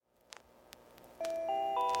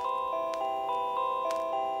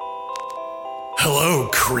Hello,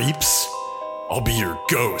 creeps. I'll be your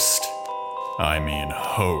ghost. I mean,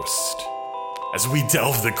 host. As we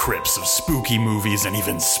delve the crypts of spooky movies and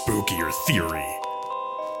even spookier theory.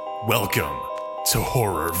 Welcome to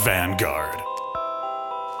Horror Vanguard.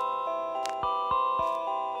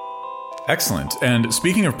 Excellent. And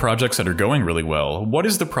speaking of projects that are going really well, what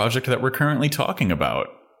is the project that we're currently talking about?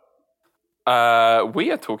 We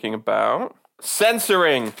are talking about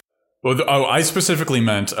censoring. Well, I specifically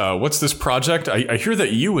meant, what's this project? I hear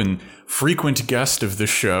that you and frequent guest of the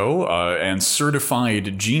show and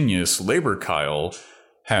certified genius Labor Kyle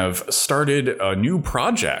have started a new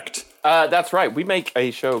project. That's right. We make a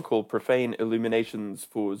show called Profane Illuminations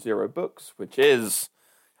for Zero Books, which is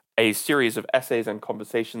a series of essays and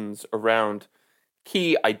conversations around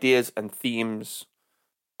key ideas and themes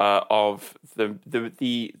of the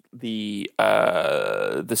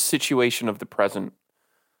situation of the present.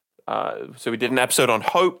 So we did an episode on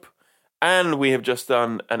hope, and we have just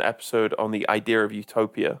done an episode on the idea of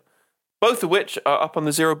utopia, both of which are up on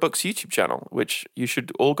the Zero Books YouTube channel, which you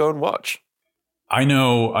should all go and watch. I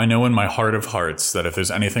know in my heart of hearts that if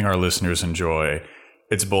there's anything our listeners enjoy,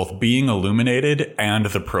 it's both being illuminated and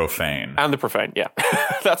the profane. And the profane, yeah.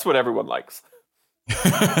 That's what everyone likes.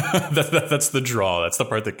 That's the draw. That's the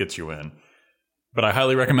part that gets you in. But I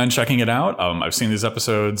highly recommend checking it out. I've seen these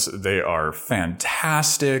episodes. They are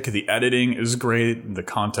fantastic. The editing is great. The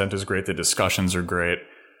content is great. The discussions are great.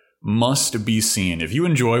 Must be seen. If you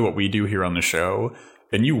enjoy what we do here on the show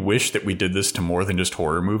and you wish that we did this to more than just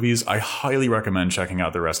horror movies, I highly recommend checking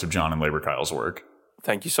out the rest of John and Labor Kyle's work.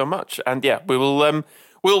 Thank you so much. And yeah, we will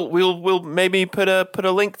we'll maybe put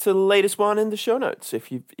a link to the latest one in the show notes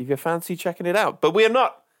if you fancy checking it out. But we're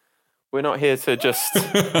not here to just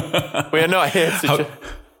cut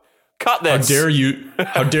this.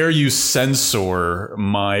 How dare you censor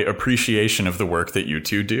my appreciation of the work that you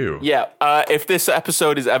two do? Yeah, if this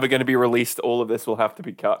episode is ever going to be released, all of this will have to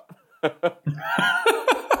be cut.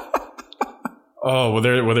 Oh,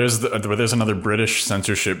 there's another British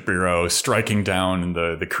censorship bureau striking down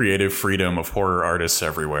the creative freedom of horror artists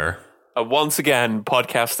everywhere. Once again,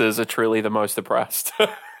 podcasters are truly the most oppressed.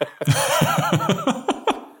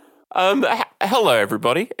 Hello,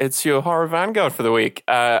 everybody. It's your Horror Vanguard for the week.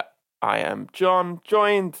 I am John,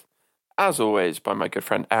 joined, as always, by my good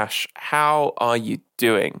friend Ash. How are you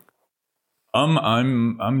doing?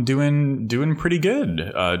 I'm doing pretty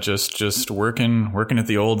good. Just working at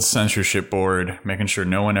the old censorship board, making sure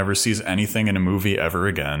no one ever sees anything in a movie ever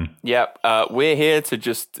again. Yep. We're here to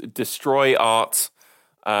just destroy art.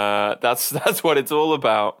 That's what it's all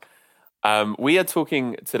about. We are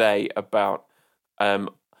talking today about,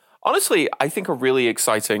 honestly, I think a really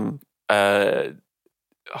exciting horror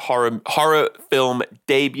film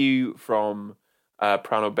debut from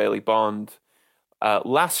Prano Bailey Bond.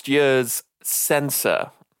 Last year's Censor.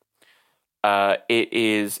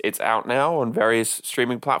 It's out now on various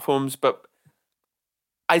streaming platforms, but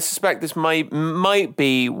I suspect this might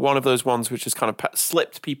be one of those ones which has kind of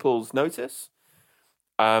slipped people's notice.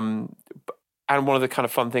 And one of the kind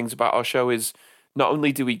of fun things about our show is not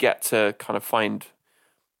only do we get to kind of find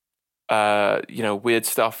weird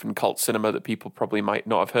stuff in cult cinema that people probably might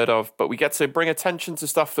not have heard of, but we get to bring attention to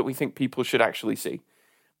stuff that we think people should actually see.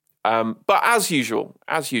 But as usual,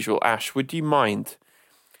 Ash, would you mind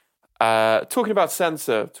talking about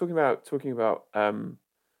Censor, talking about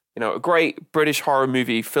a great British horror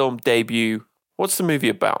movie film debut? What's the movie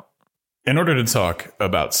about? In order to talk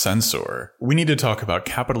about Censor, we need to talk about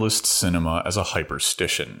capitalist cinema as a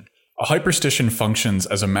hyperstition. A hyperstition functions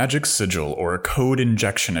as a magic sigil or a code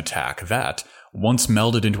injection attack that, once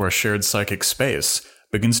melded into our shared psychic space,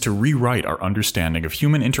 begins to rewrite our understanding of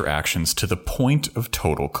human interactions to the point of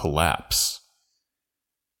total collapse.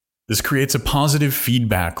 This creates a positive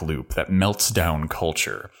feedback loop that melts down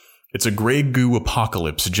culture. It's a gray goo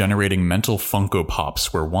apocalypse generating mental Funko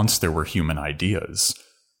Pops where once there were human ideas.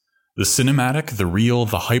 The cinematic, the real,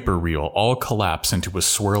 the hyperreal all collapse into a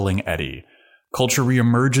swirling eddy. Culture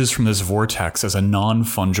reemerges from this vortex as a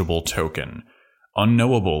non-fungible token.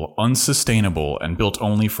 Unknowable, unsustainable, and built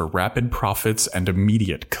only for rapid profits and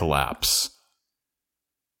immediate collapse.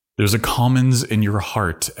 There's a commons in your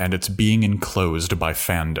heart, and it's being enclosed by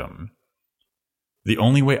fandom. The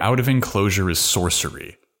only way out of enclosure is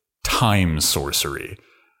sorcery. Time sorcery.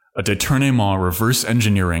 A détournement reverse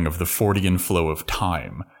engineering of the Fortean flow of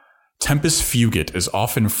time. Tempus fugit is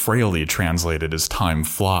often frailly translated as time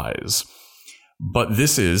flies. But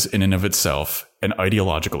this is, in and of itself, an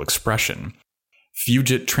ideological expression.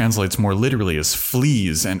 Fugit translates more literally as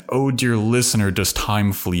flees, and oh dear listener, does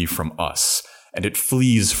time flee from us, and it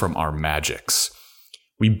flees from our magics.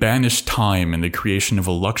 We banish time in the creation of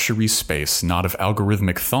a luxury space not of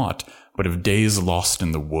algorithmic thought, but of days lost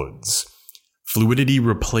in the woods. Fluidity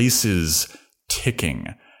replaces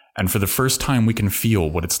ticking, and for the first time we can feel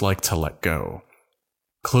what it's like to let go.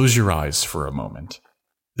 Close your eyes for a moment.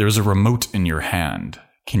 There's a remote in your hand.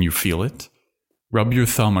 Can you feel it? Rub your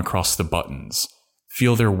thumb across the buttons.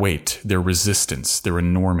 Feel their weight, their resistance, their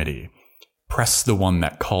enormity. Press the one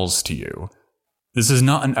that calls to you. This is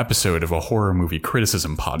not an episode of a horror movie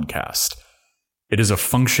criticism podcast. It is a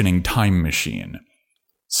functioning time machine.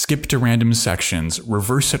 Skip to random sections,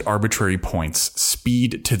 reverse at arbitrary points,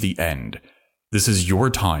 speed to the end. This is your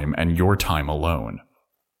time and your time alone.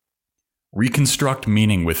 Reconstruct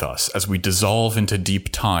meaning with us as we dissolve into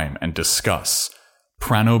deep time and discuss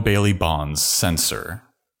Prano Bailey Bond's Censor.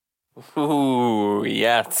 Ooh,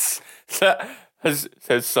 yes. Has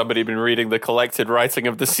somebody been reading the collected writing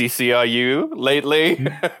of the CCRU lately?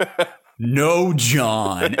 No,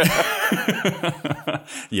 John.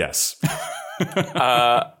 Yes.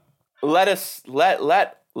 Let us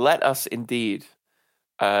indeed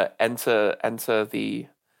enter the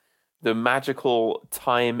magical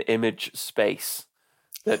time image space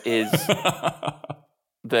that is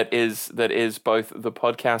both the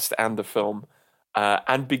podcast and the film,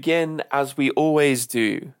 and begin as we always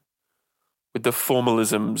do with the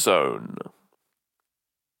formalism zone.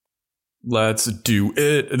 Let's do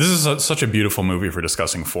it. This is such a beautiful movie for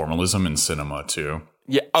discussing formalism in cinema too.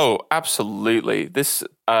 Yeah. Oh, absolutely. This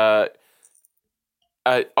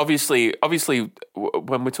obviously,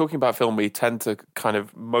 when we're talking about film, we tend to kind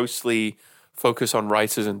of mostly focus on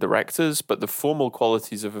writers and directors, but the formal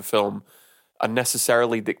qualities of a film are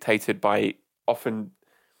necessarily dictated by often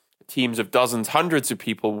teams of dozens, hundreds of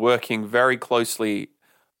people working very closely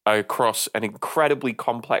across an incredibly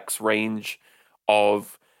complex range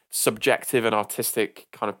of subjective and artistic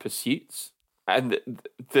kind of pursuits. And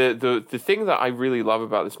the thing that I really love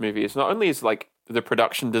about this movie is not only is like the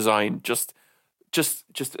production design just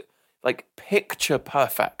like picture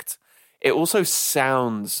perfect, it also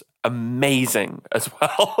sounds amazing as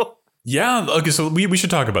well. Yeah, okay, so we should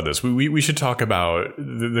talk about this. We should talk about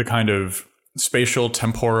the kind of spatial,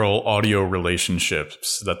 temporal, audio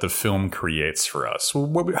relationships that the film creates for us.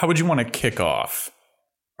 How would you want to kick off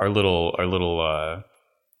our little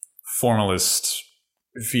formalist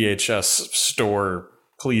VHS store?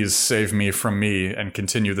 Please save me from me and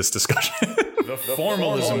continue this discussion. The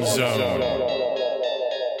formalism zone.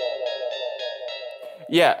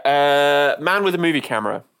 Yeah, Man with a Movie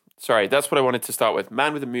Camera. Sorry, that's what I wanted to start with.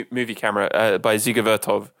 Man with a Movie Camera by Dziga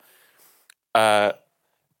Vertov.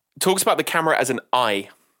 Talks about the camera as an eye.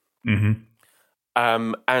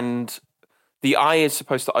 Mm-hmm. And the eye is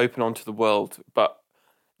supposed to open onto the world, but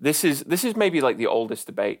this is maybe like the oldest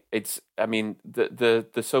debate. The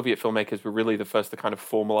Soviet filmmakers were really the first to kind of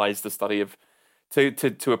formalize the study of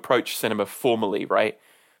to approach cinema formally, right?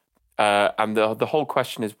 And the whole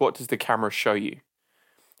question is, what does the camera show you?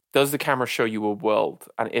 Does the camera show you a world?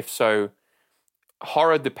 And if so,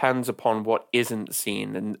 horror depends upon what isn't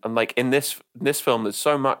seen. And like in this film, there's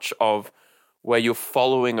so much of where you're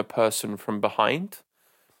following a person from behind.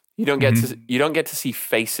 You don't get to see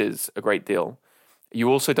faces a great deal.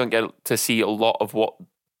 You also don't get to see a lot of what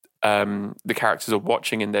the characters are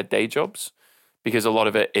watching in their day jobs, because a lot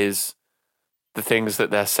of it is the things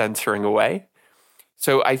that they're censoring away.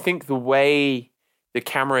 So I think the way the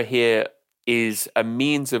camera here is a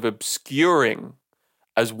means of obscuring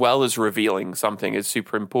as well as revealing something is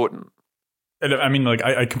super important. And I mean, like,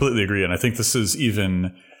 I completely agree. And I think this is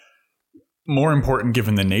even more important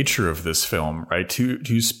given the nature of this film, right? To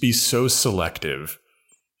be so selective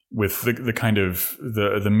with the kind of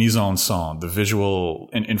the mise en scène, the visual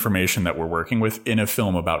information that we're working with in a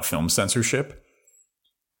film about film censorship.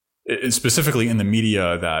 Specifically in the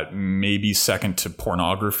media that maybe second to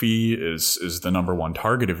pornography is the number one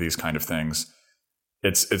target of these kind of things.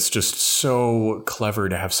 It's just so clever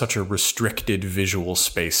to have such a restricted visual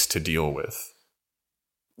space to deal with.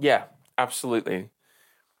 Yeah, absolutely.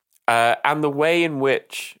 And the way in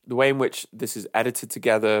which this is edited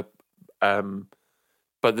together. But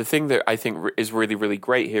the thing that I think is really, really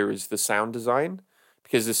great here is the sound design,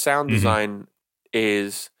 because the sound design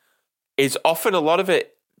is often, a lot of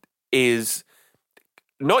it is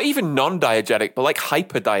not even non-diegetic, but like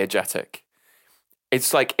hyper-diegetic.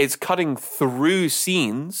 It's like it's cutting through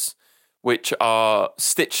scenes which are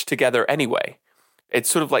stitched together anyway. It's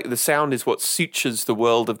sort of like the sound is what sutures the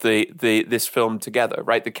world of this film together,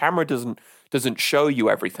 right? The camera doesn't show you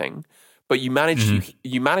everything, but you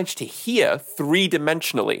manage to hear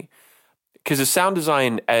three-dimensionally, because the sound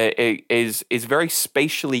design is very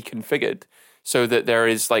spatially configured, so that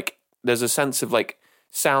there's a sense of like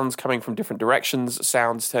sounds coming from different directions,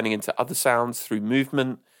 sounds turning into other sounds through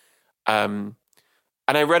movement. And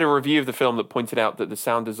I read a review of the film that pointed out that the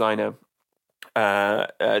sound designer,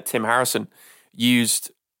 Tim Harrison,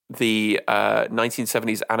 used the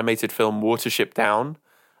 1970s animated film Watership Down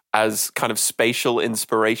as kind of spatial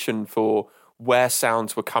inspiration for where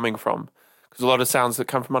sounds were coming from. Because a lot of sounds that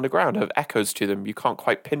come from underground have echoes to them. You can't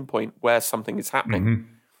quite pinpoint where something is happening. Mm-hmm.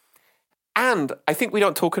 And I think we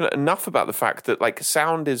don't talk enough about the fact that like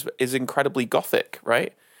sound is incredibly gothic,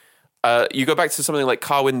 right? You go back to something like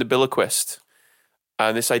Carwin the Billiquist,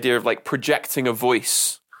 and this idea of like projecting a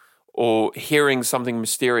voice or hearing something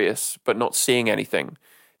mysterious but not seeing anything.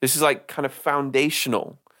 This is like kind of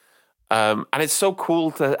foundational, and it's so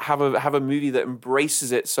cool to have a movie that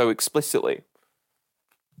embraces it so explicitly.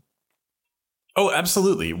 Oh,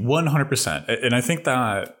 absolutely, 100%. And I think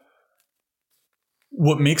that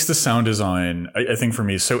what makes the sound design, I think for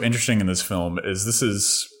me, so interesting in this film is this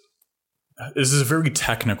is a very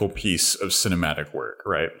technical piece of cinematic work,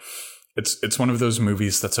 right? It's one of those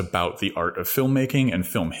movies that's about the art of filmmaking and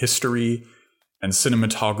film history and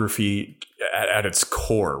cinematography at its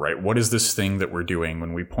core, right? What is this thing that we're doing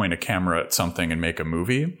when we point a camera at something and make a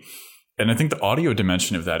movie? And I think the audio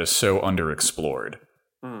dimension of that is so underexplored.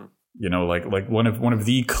 You know, like one of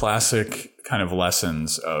the classic kind of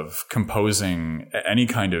lessons of composing any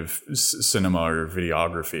kind of cinema or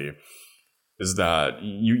videography is that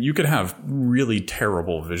you could have really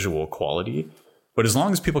terrible visual quality, but as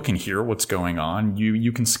long as people can hear what's going on,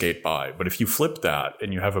 you can skate by. But if you flip that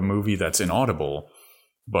and you have a movie that's inaudible,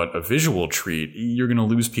 but a visual treat, you're going to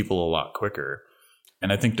lose people a lot quicker.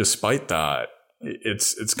 And I think despite that,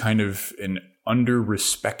 it's kind of an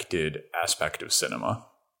under-respected aspect of cinema.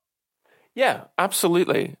 Yeah,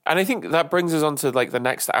 absolutely. And I think that brings us on to like the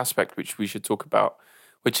next aspect, which we should talk about,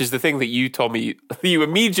 which is the thing that you told me, you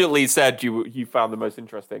immediately said you found the most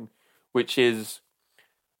interesting, which is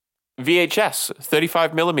VHS,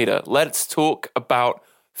 35 millimeter. Let's talk about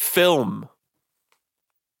film.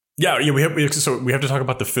 Yeah, we have to talk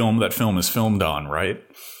about the film that film is filmed on, right?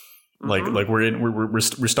 Like we're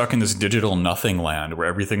stuck in this digital nothing land where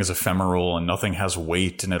everything is ephemeral and nothing has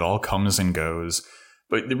weight and it all comes and goes.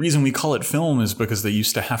 But the reason we call it film is because they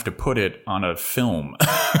used to have to put it on a film.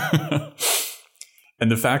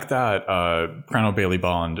 And the fact that Crandall Bailey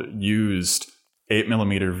Bond used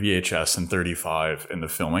 8mm VHS and 35 in the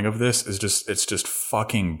filming of this is just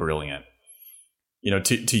fucking brilliant. You know,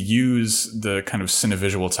 to use the kind of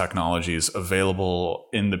cinevisual technologies available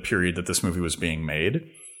in the period that this movie was being made.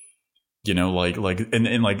 You know, like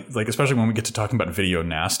especially when we get to talking about video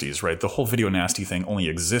nasties, right? The whole video nasty thing only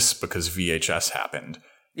exists because VHS happened.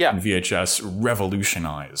 Yeah. And VHS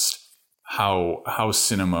revolutionized how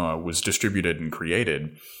cinema was distributed and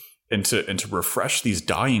created. And to refresh these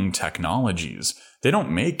dying technologies, they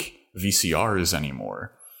don't make VCRs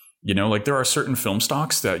anymore. You know, like there are certain film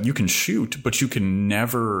stocks that you can shoot, but you can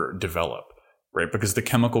never develop, right? Because the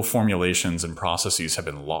chemical formulations and processes have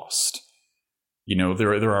been lost. You know,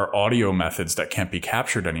 there are audio methods that can't be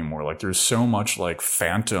captured anymore. Like there's so much like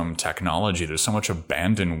phantom technology. There's so much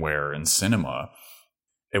abandonware in cinema.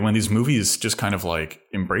 And when these movies just kind of like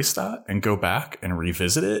embrace that and go back and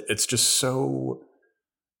revisit it, it's just so,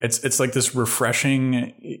 it's like this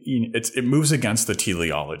refreshing, it moves against the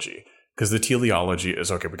teleology. Because the teleology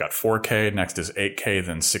is, okay, we got 4K, next is 8K,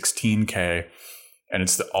 then 16K. And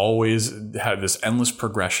it's always have this endless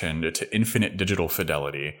progression to infinite digital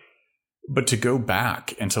fidelity. But to go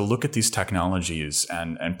back and to look at these technologies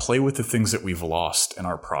and play with the things that we've lost in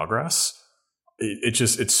our progress,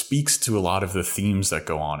 it speaks to a lot of the themes that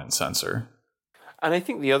go on in censor. And I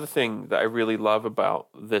think the other thing that I really love about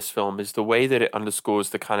this film is the way that it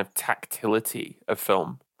underscores the kind of tactility of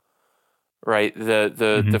film, right?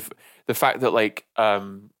 The fact that like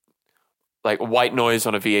white noise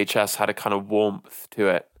on a VHS had a kind of warmth to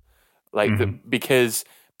it, like because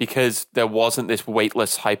there wasn't this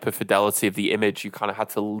weightless hyper fidelity of the image. You kind of had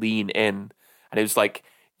to lean in, and it was like,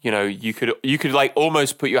 you know, you could like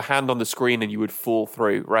almost put your hand on the screen and you would fall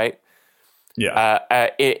through, right? Yeah.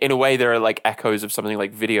 In a way, there are like echoes of something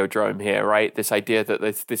like Videodrome here, right? This idea that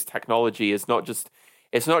this technology is not just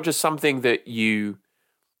something that you,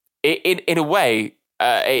 in a way,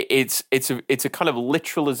 it's a kind of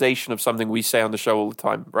literalization of something we say on the show all the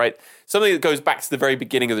time, right? Something that goes back to the very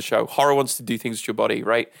beginning of the show. Horror wants to do things to your body,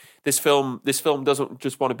 right? This film doesn't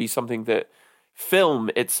just want to be something that, film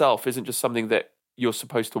itself isn't just something that you're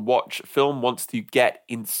supposed to watch. Film wants to get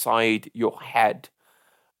inside your head.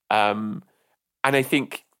 And I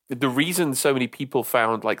think the reason so many people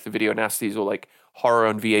found like the video nasties or like horror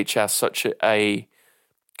on VHS such a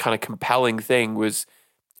kind of compelling thing was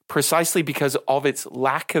precisely because of its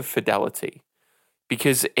lack of fidelity,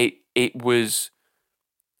 because it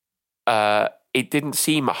didn't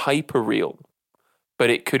seem hyper real, but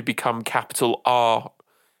it could become capital R,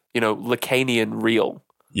 Lacanian real.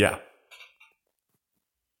 Yeah.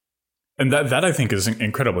 And that I think is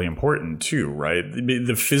incredibly important too, right?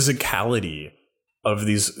 The physicality of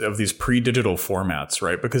these pre-digital formats,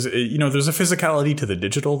 right? Because there's a physicality to the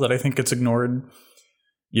digital that I think gets ignored.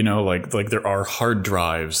 Like there are hard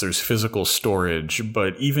drives, there's physical storage,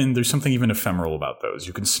 but there's something even ephemeral about those.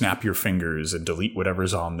 You can snap your fingers and delete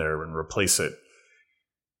whatever's on there and replace it.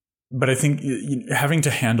 But I think having to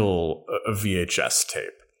handle a VHS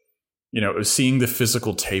tape, seeing the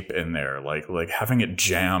physical tape in there, like having it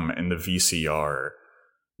jam in the VCR,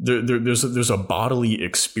 there's a bodily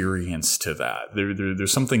experience to that.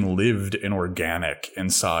 There's something lived and organic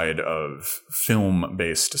inside of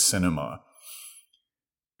film-based cinema.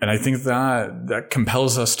 And I think that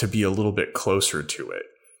compels us to be a little bit closer to it.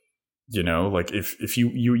 Like if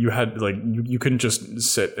you had, like, you couldn't just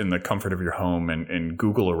sit in the comfort of your home and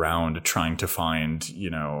Google around trying to find,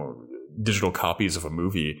 digital copies of a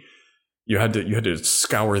movie. You had to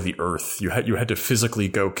scour the earth. You had to physically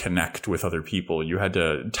go connect with other people. You had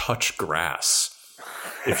to touch grass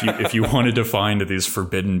if you wanted to find these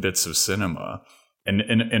forbidden bits of cinema. And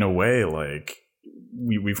in a way, like,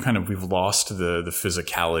 we've lost the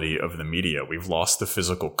physicality of the media. We've lost the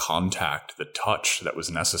physical contact, the touch that was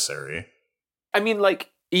necessary. I mean, like,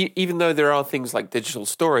 even though there are things like digital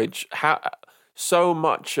storage, so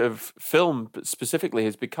much of film specifically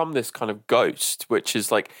has become this kind of ghost, which is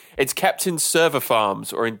like, it's kept in server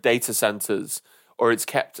farms or in data centers, or it's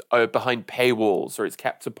kept behind paywalls, or it's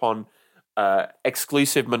kept upon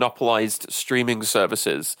exclusive monopolized streaming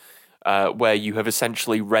services. Where you have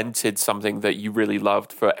essentially rented something that you really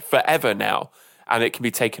loved for forever now, and it can be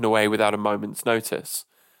taken away without a moment's notice.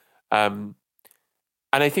 And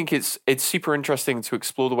I think it's super interesting to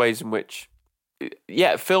explore the ways in which,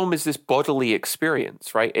 film is this bodily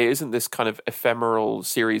experience, right? It isn't this kind of ephemeral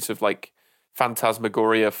series of like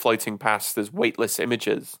phantasmagoria floating past as weightless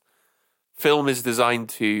images. Film is designed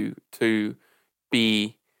to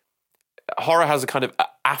be, horror has a kind of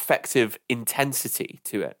affective intensity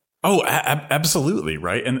to it. Oh, absolutely,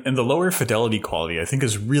 right. And the lower fidelity quality, I think,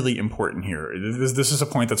 is really important here. This is a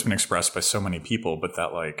point that's been expressed by so many people, but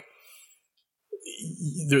that, like,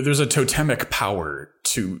 there's a totemic power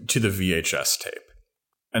to the VHS tape,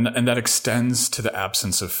 and that extends to the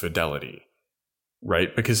absence of fidelity,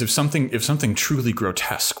 right? Because if something truly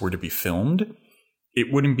grotesque were to be filmed,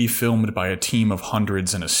 it wouldn't be filmed by a team of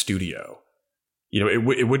hundreds in a studio.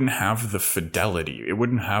 It wouldn't have the fidelity. It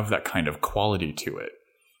wouldn't have that kind of quality to it.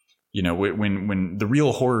 When the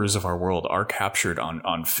real horrors of our world are captured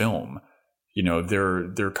on film,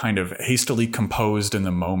 they're kind of hastily composed in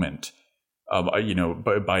the moment,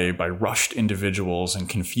 by rushed individuals and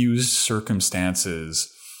confused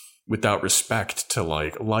circumstances, without respect to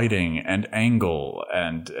like lighting and angle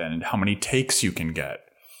and how many takes you can get.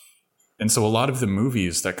 And so a lot of the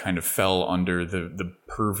movies that kind of fell under the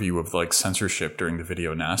purview of like censorship during the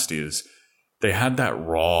video nasties, they had that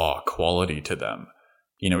raw quality to them.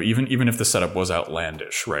 Even if the setup was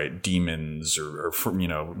outlandish, right? Demons or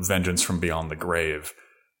vengeance from beyond the grave.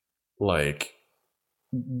 Like,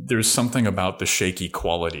 there's something about the shaky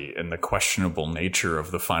quality and the questionable nature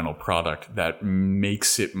of the final product that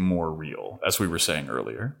makes it more real, as we were saying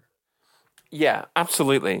earlier. Yeah,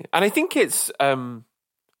 absolutely. And I think it's probably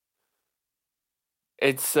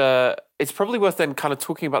worth then kind of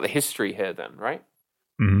talking about the history here then, right?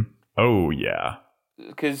 Mm-hmm. Oh, yeah.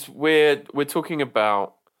 Because we're talking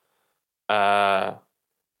about a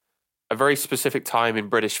very specific time in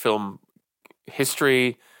British film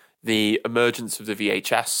history, the emergence of the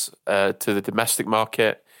VHS to the domestic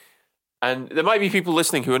market. And there might be people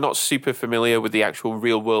listening who are not super familiar with the actual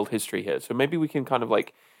real world history here. So maybe we can kind of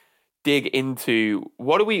like dig into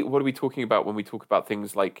what are we talking about when we talk about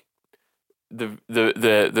things like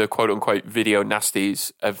the quote unquote video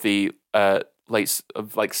nasties of the late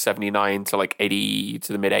of like 79 to like 80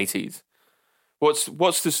 to the mid 80s. What's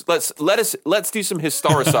this? Let's do some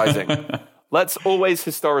historicizing. Let's always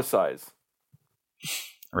historicize.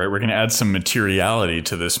 Right, we're going to add some materiality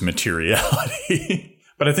to this materiality.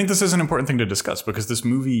 But I think this is an important thing to discuss because this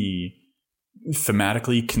movie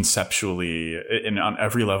thematically, conceptually, and on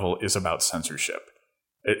every level is about censorship.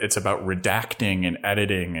 It's about redacting and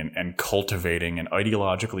editing and cultivating an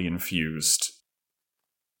ideologically infused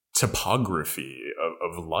topography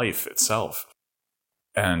of life itself.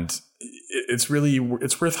 And it's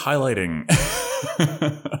worth highlighting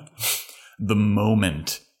the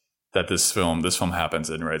moment that this film happens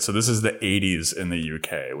in, right? So this is the 80s in the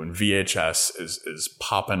UK when VHS is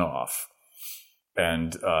popping off,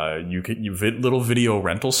 and little video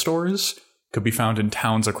rental stores could be found in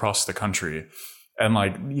towns across the country. And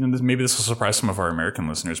like, you know, maybe this will surprise some of our American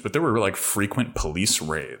listeners, but there were like frequent police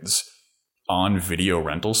raids on video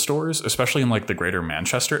rental stores, especially in like the greater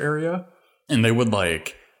Manchester area. And they would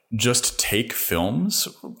like just take films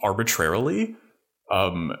arbitrarily.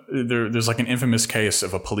 There's like an infamous case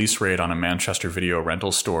of a police raid on a Manchester video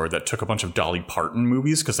rental store that took a bunch of Dolly Parton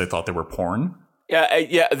movies because they thought they were porn.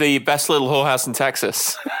 Yeah, the best little whorehouse in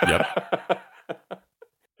Texas. Yep.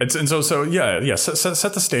 Set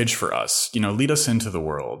the stage for us. You know, lead us into the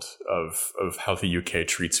world of how the UK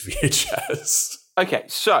treats VHS. Okay,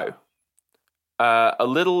 so a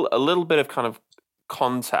little bit of kind of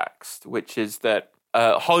context, which is that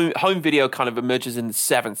home video kind of emerges in the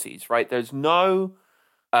 70s, right? There's no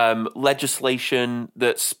legislation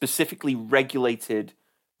that specifically regulated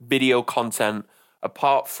video content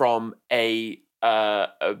apart from a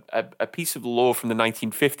piece of law from the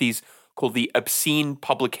 1950s called the Obscene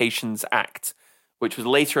Publications Act, which was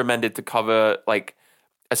later amended to cover like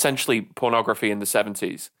essentially pornography in the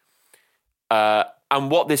 70s.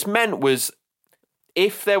 And what this meant was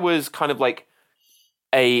if there was kind of like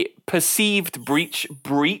a perceived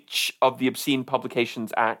breach of the Obscene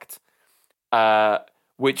Publications Act,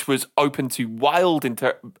 which was open to wild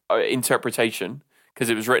interpretation because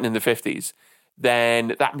it was written in the 50s,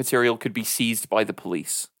 then that material could be seized by the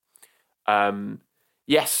police.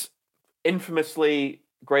 Yes, infamously,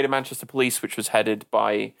 Greater Manchester Police, which was headed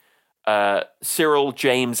by Cyril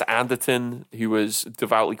James Anderton, who was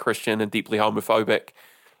devoutly Christian and deeply homophobic,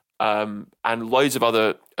 and loads of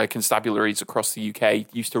other constabularies across the UK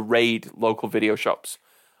used to raid local video shops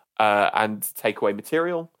and take away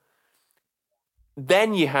material.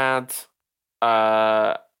 Then you had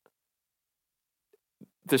the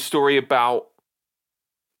story about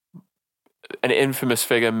an infamous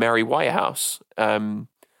figure, Mary Whitehouse. Do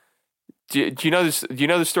you know this? Do you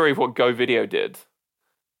know the story of what Go Video did?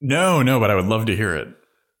 No, but I would love to hear it.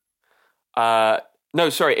 No,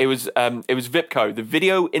 sorry, it was Vipco, the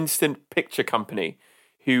Video Instant Picture Company,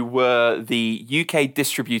 who were the UK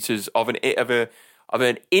distributors of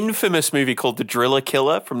an infamous movie called The Driller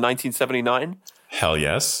Killer from 1979. Hell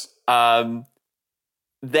yes.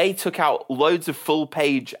 They took out loads of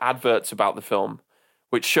full-page adverts about the film,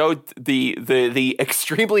 which showed the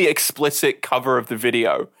extremely explicit cover of the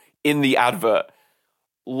video in the advert.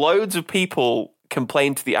 Loads of people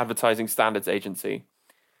complained to the Advertising Standards Agency.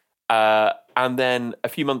 And then a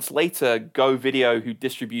few months later, Go Video, who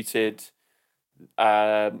distributed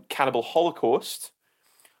Cannibal Holocaust,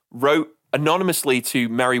 wrote anonymously to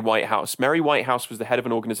Mary Whitehouse. Mary Whitehouse was the head of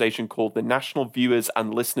an organization called the National Viewers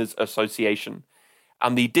and Listeners Association.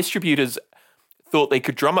 And the distributors thought they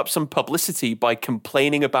could drum up some publicity by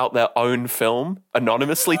complaining about their own film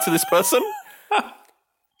anonymously to this person.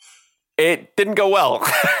 It didn't go well.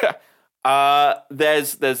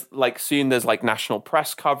 There's national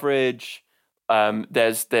press coverage.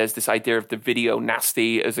 There's this idea of the video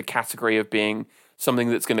nasty as a category of being something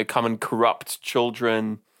that's going to come and corrupt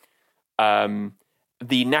children.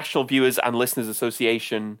 The National Viewers and Listeners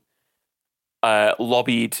Association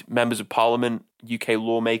lobbied members of Parliament, UK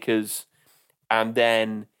lawmakers, and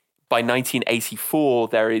then by 1984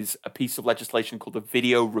 there is a piece of legislation called the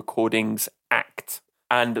Video Recordings Act.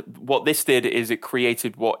 And what this did is it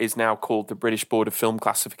created what is now called the British Board of Film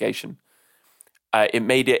Classification. It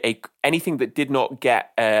made it anything that did not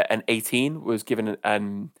get an 18 was given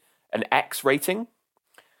an X rating.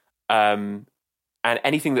 And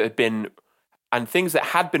anything that had been, and things that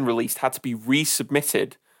had been released had to be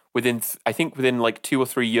resubmitted within like 2 or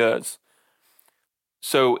 3 years.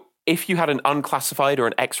 So if you had an unclassified or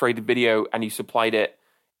an X-rated video and you supplied it,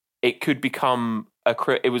 it could become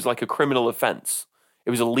it was like a criminal offense. It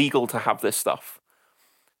was illegal to have this stuff.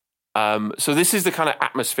 So this is the kind of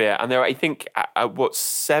atmosphere. And there are, I think,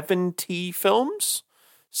 70 films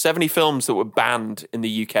that were banned in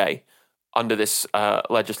the UK under this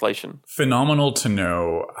legislation. Phenomenal to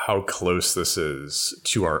know how close this is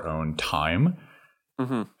to our own time.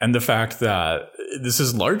 Mm-hmm. And the fact that this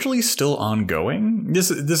is largely still ongoing. This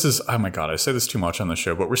is, oh my God, I say this too much on the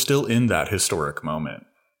show, but we're still in that historic moment.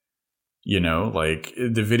 You know, like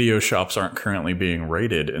the video shops aren't currently being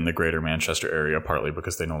raided in the greater Manchester area, partly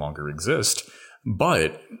because they no longer exist.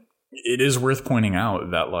 But it is worth pointing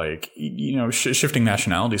out that, like, you know, shifting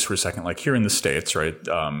nationalities for a second, like here in the States, right?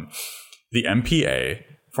 The MPA,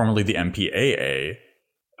 formerly the MPAA,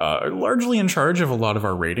 are largely in charge of a lot of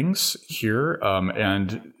our ratings here.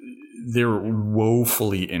 And they're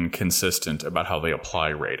woefully inconsistent about how they apply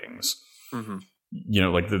ratings. Mm-hmm. You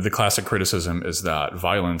know, like the classic criticism is that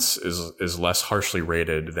violence is less harshly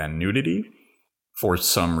rated than nudity for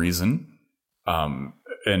some reason.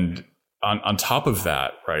 And on top of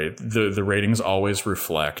that, right, the ratings always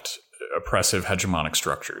reflect oppressive hegemonic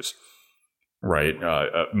structures, right?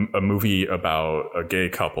 A movie about a gay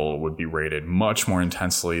couple would be rated much more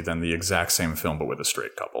intensely than the exact same film, but with a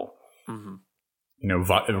straight couple. Mm-hmm. You know,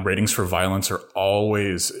 ratings for violence are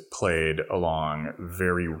always played along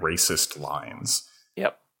very racist lines.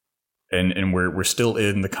 Yep. And we're still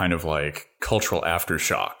in the kind of like cultural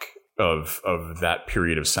aftershock of that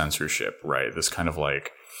period of censorship, right? This kind of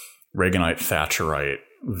like Reaganite, Thatcherite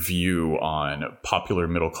view on popular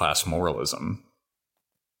middle class moralism.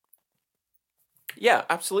 Yeah,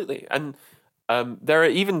 absolutely. And there are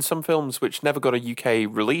even some films which never got a UK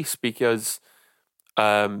release because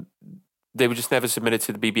they were just never submitted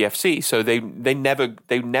to the BBFC, so they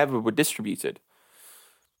never were distributed.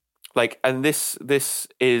 Like, and this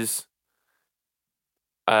is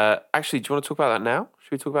actually. Do you want to talk about that now?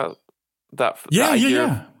 Should we talk about that? Yeah, that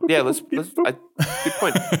yeah. Yeah, let's. Good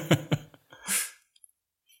point.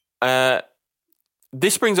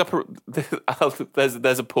 This brings up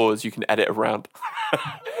there's a pause you can edit around.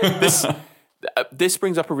 This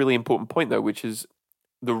brings up a really important point though, which is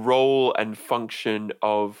the role and function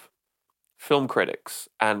of film critics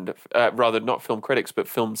and rather not film critics but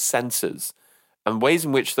film censors, and ways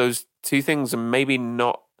in which those two things are maybe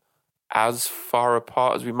not as far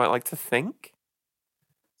apart as we might like to think.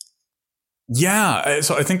 Yeah,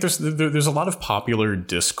 so I think there's a lot of popular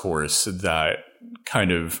discourse that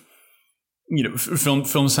kind of, you know,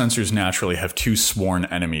 film censors naturally have two sworn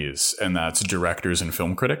enemies, and that's directors and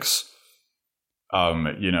film critics.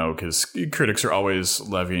 You know, because critics are always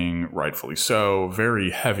levying, rightfully so,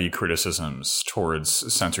 very heavy criticisms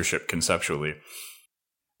towards censorship conceptually.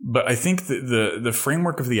 But I think the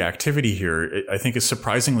framework of the activity here, I think, is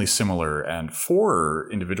surprisingly similar. And for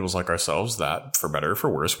individuals like ourselves that, for better or for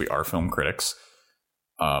worse, we are film critics.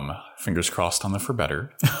 Fingers crossed on the for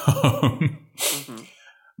better. Mm-hmm.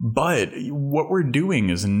 But what we're doing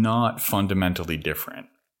is not fundamentally different.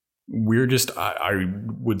 We're just, I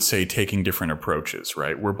would say, taking different approaches,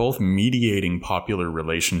 right? We're both mediating popular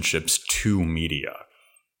relationships to media.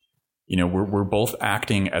 You know, we're both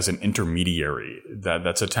acting as an intermediary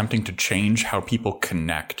that's attempting to change how people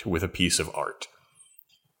connect with a piece of art.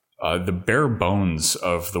 The bare bones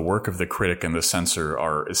of the work of the critic and the censor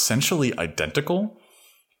are essentially identical.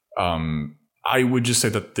 I would just say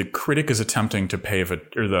that the critic is attempting to pave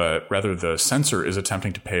the censor is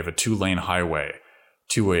attempting to pave a 2-lane highway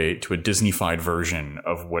to a Disney-fied version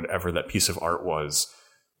of whatever that piece of art was,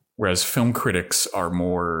 whereas film critics are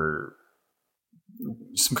more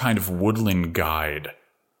some kind of woodland guide.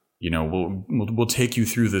 You know, we'll take you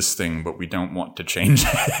through this thing, but we don't want to change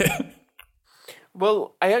it.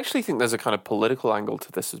 Well, I actually think there's a kind of political angle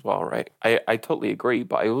to this as well, right? I totally agree,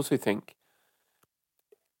 but I also think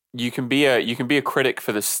you can be a critic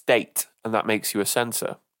for the state, and that makes you a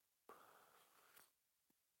censor.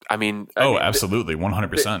 I mean, absolutely,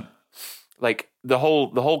 100%. Like the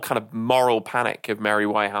whole kind of moral panic of Mary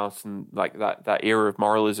Whitehouse and like that era of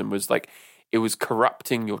moralism was like, it was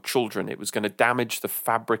corrupting your children. It was going to damage the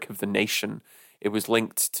fabric of the nation. It was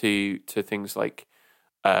linked to things like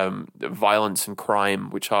violence and crime,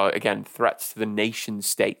 which are, again, threats to the nation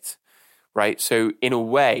state, right? So in a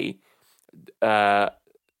way, to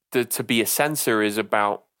be a censor is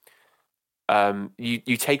about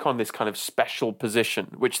you take on this kind of special position,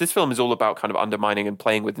 which this film is all about kind of undermining and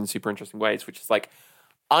playing with in super interesting ways, which is like,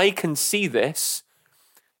 I can see this,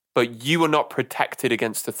 but you are not protected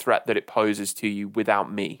against the threat that it poses to you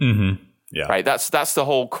without me. Mm-hmm. Yeah. Right. That's the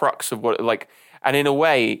whole crux of what, like, and in a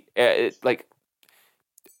way,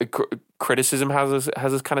 criticism has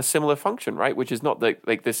a kind of similar function, right? Which is not that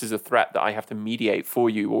like this is a threat that I have to mediate for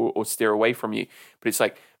you or steer away from you, but it's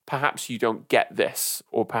like, perhaps you don't get this,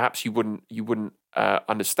 or perhaps you wouldn't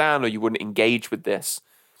understand, or you wouldn't engage with this.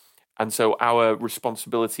 And so our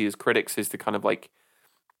responsibility as critics is to kind of like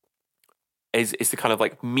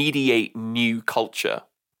mediate new culture,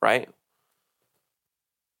 right?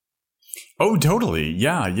 Oh, totally.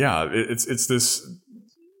 Yeah. It's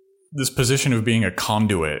this position of being a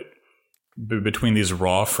conduit between these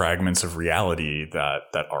raw fragments of reality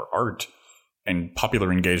that are art and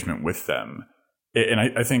popular engagement with them. And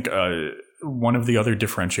I think one of the other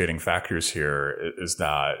differentiating factors here is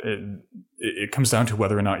that it comes down to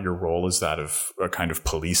whether or not your role is that of a kind of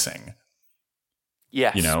policing.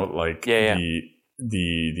 Yes. You know, like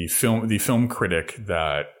the film critic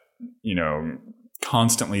that, you know,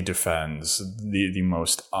 constantly defends the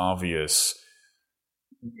most obvious,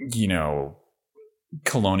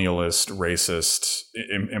 colonialist, racist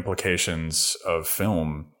implications of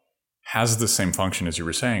film, has the same function, as you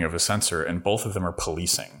were saying, of a censor, and both of them are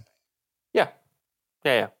policing. Yeah.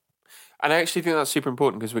 And I actually think that's super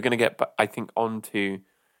important, because we're going to get, I think, onto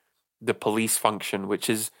the police function, which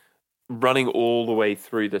is running all the way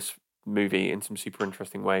through this movie in some super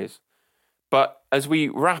interesting ways. But as we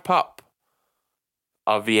wrap up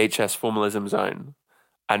our VHS formalism zone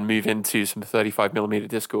and move into some 35mm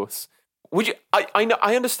discourse, would you?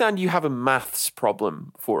 I understand you have a maths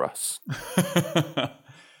problem for us.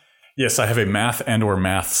 Yes, I have a math and/or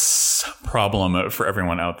maths problem for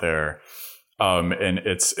everyone out there. And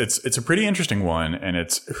it's a pretty interesting one, and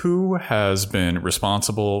it's who has been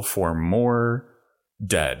responsible for more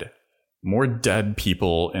dead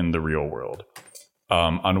people in the real world.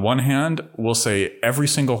 On one hand, we'll say every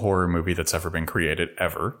single horror movie that's ever been created,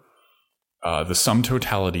 ever, the sum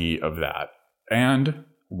totality of that, and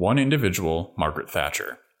one individual, Margaret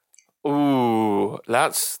Thatcher. Ooh,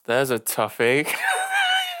 there's a toughie.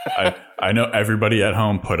 I know everybody at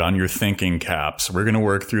home, put on your thinking caps. We're going to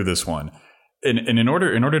work through this one. And in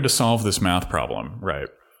order to solve this math problem, right,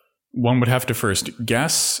 one would have to first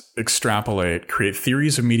guess, extrapolate, create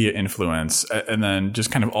theories of media influence, and then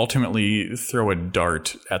just kind of ultimately throw a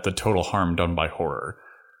dart at the total harm done by horror.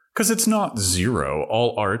 Because it's not zero.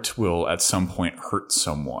 All art will at some point hurt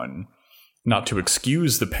someone. Not to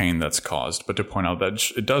excuse the pain that's caused, but to point out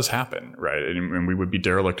that it does happen, right? And we would be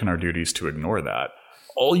derelict in our duties to ignore that.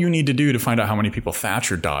 All you need to do to find out how many people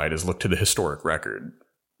Thatcher died is look to the historic record.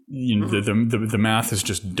 The math is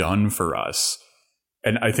just done for us.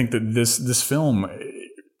 And I think that this film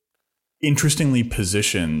interestingly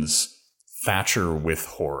positions Thatcher with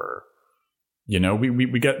horror.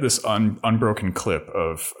 We get this unbroken clip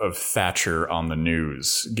of Thatcher on the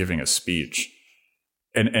news giving a speech.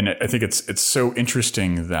 And I think it's so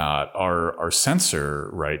interesting that our censor,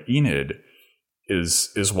 right, Enid,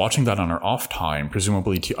 is watching that on her off time,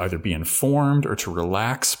 presumably to either be informed or to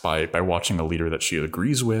relax by watching a leader that she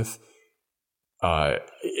agrees with.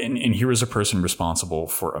 And here is a person responsible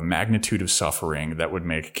for a magnitude of suffering that would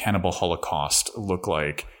make Cannibal Holocaust look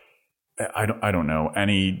like, I don't know,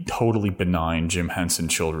 any totally benign Jim Henson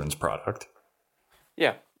children's product.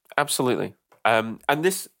 Yeah, absolutely. And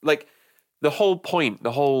this, like, the whole point,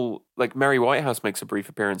 Mary Whitehouse makes a brief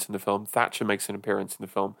appearance in the film. Thatcher makes an appearance in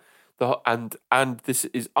the film. And this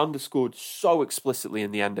is underscored so explicitly in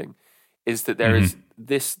the ending, is that there is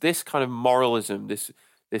this kind of moralism, this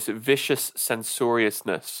vicious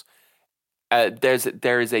censoriousness.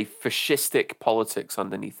 There is a fascistic politics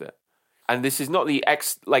underneath it, and this is not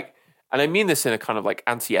and I mean this in a kind of like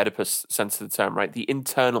anti-Oedipus sense of the term, right? The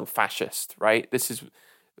internal fascist, right? This is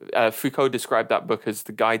Foucault described that book as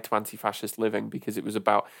the Guide to Anti-Fascist Living, because it was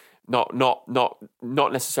about not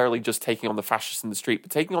necessarily just taking on the fascist in the street,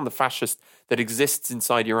 but taking on the fascist that exists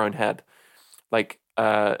inside your own head. Like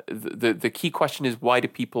the key question is, why do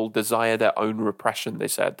people desire their own repression? They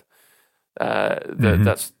said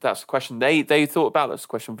that's the question they thought about. That's the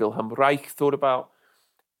question Wilhelm Reich thought about,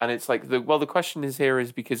 and it's like the question is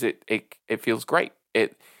because it feels great.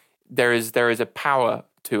 There is a power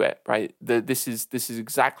to it, right? This is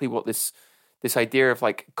exactly what this idea of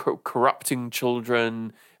like corrupting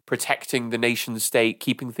children, protecting the nation state,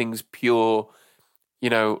 keeping things pure.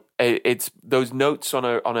 It's those notes on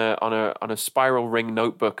a spiral ring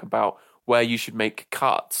notebook about where you should make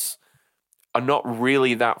cuts are not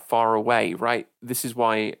really that far away, right? This is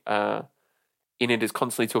why Enid is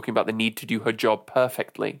constantly talking about the need to do her job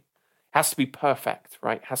perfectly. It has to be perfect,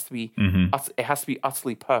 right? It has to be it has to be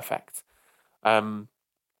utterly perfect.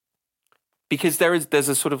 Because there is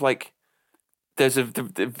this kind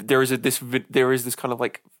of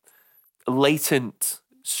like latent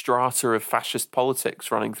strata of fascist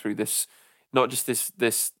politics running through this, not just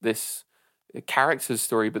this character's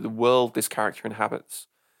story, but the world this character inhabits,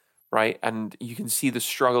 right? And you can see the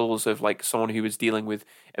struggles of like someone who is dealing with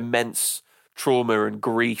immense trauma and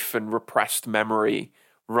grief and repressed memory,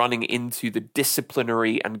 running into the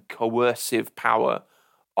disciplinary and coercive power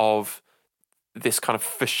of this kind of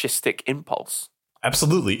fascistic impulse.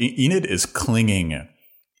 Absolutely. Enid is clinging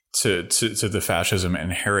to the fascism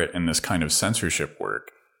inherent in this kind of censorship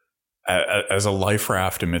work as a life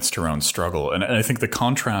raft amidst her own struggle. And I think the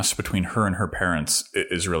contrast between her and her parents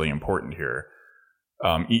is really important here.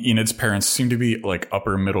 Enid's parents seem to be like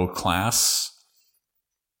upper middle class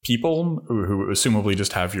people who assumably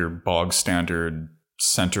just have your bog standard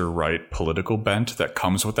center-right political bent that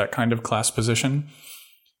comes with that kind of class position.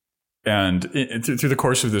 And through the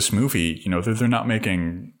course of this movie, they're not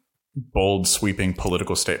making bold, sweeping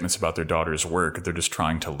political statements about their daughter's work. They're just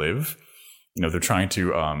trying to live. They're trying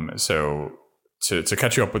to to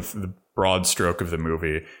catch you up with the broad stroke of the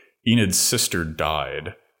movie. Enid's sister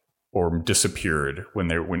died or disappeared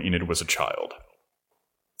when Enid was a child.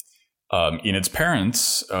 Enid's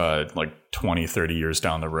parents, like 20, 30 years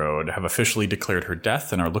down the road, have officially declared her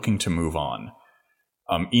death and are looking to move on.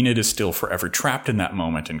 Enid is still forever trapped in that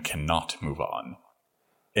moment and cannot move on.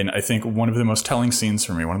 And I think one of the most telling scenes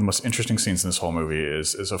for me, one of the most interesting scenes in this whole movie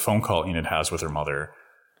is a phone call Enid has with her mother.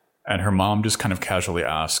 And her mom just kind of casually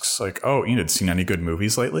asks, like, "Oh, Enid, seen any good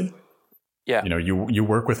movies lately? Yeah. You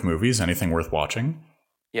work with movies, anything worth watching?"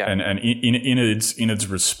 Yeah. And Enid's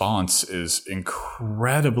response is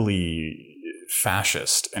incredibly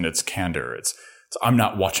fascist in its candor. It's I'm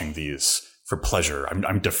not watching these for pleasure.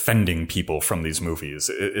 I'm defending people from these movies.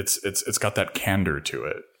 It's got that candor to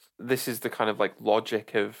it. This is the kind of like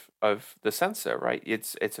logic of the censor, right?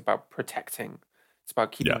 It's about protecting. It's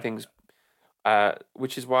about keeping things,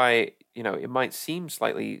 which is why, it might seem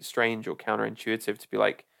slightly strange or counterintuitive to be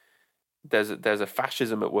like, there's a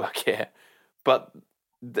fascism at work here, but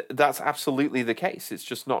that's absolutely the case. It's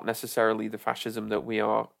just not necessarily the fascism that we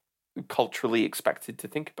are culturally expected to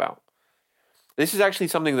think about. This is actually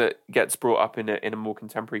something that gets brought up in a more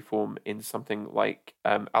contemporary form in something like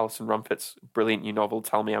Alison Rumfitt's brilliant new novel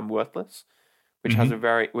 "Tell Me I'm Worthless," which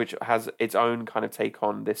has its own kind of take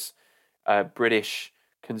on this British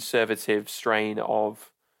conservative strain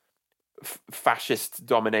of fascist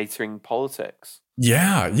dominating politics.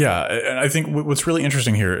 Yeah, and I think what's really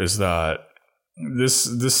interesting here is that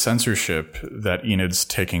this censorship that Enid's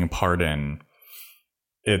taking part in,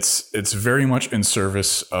 it's very much in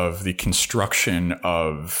service of the construction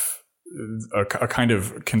of a kind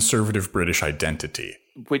of conservative British identity,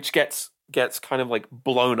 which gets kind of like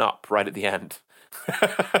blown up right at the end.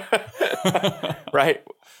 Right?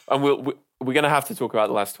 And we're going to have to talk about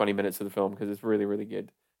the last 20 minutes of the film because it's really, really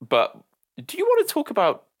good. But do you want to talk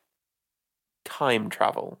about time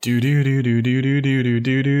travel?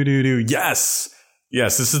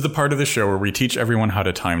 Yes, this is the part of the show where we teach everyone how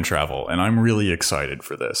to time travel, and I'm really excited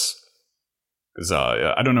for this. Because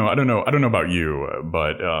I don't know about you,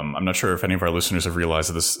 but I'm not sure if any of our listeners have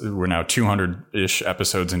realized that we're now 200-ish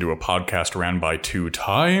episodes into a podcast ran by two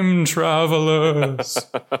time travelers.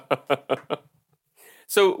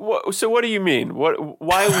 So what do you mean? Why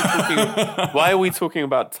are we talking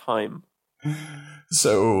about time?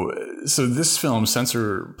 So this film,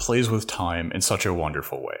 Censor, plays with time in such a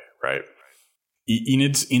wonderful way, right?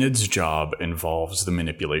 Enid's job involves the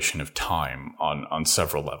manipulation of time on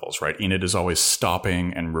several levels, right? Enid is always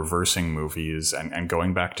stopping and reversing movies and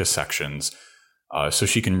going back to sections so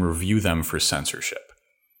she can review them for censorship,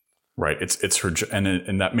 right? It's her,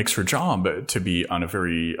 and that makes her job to be on a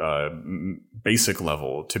very basic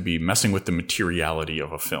level, to be messing with the materiality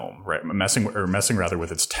of a film, right? Messing rather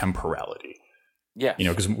with its temporality. Yeah,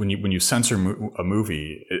 because when you censor a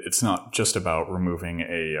movie, it's not just about removing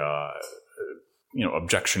a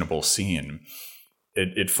objectionable scene.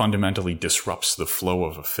 It fundamentally disrupts the flow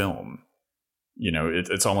of a film.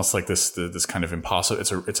 It's almost like this kind of impossible.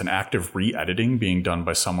 It's an act of re-editing being done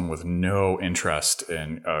by someone with no interest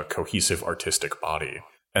in a cohesive artistic body,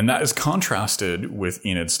 and that is contrasted with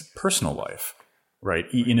Enid's personal life. Right,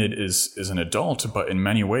 Enid is an adult, but in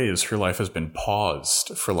many ways her life has been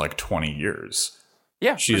paused for like 20 years.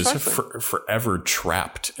 Yeah, she precisely. is forever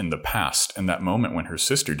trapped in the past, in that moment when her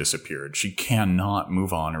sister disappeared. She cannot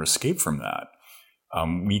move on or escape from that.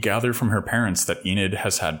 We gather from her parents that Enid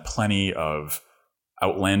has had plenty of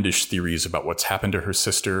outlandish theories about what's happened to her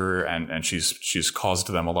sister, and she's caused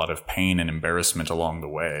them a lot of pain and embarrassment along the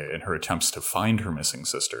way in her attempts to find her missing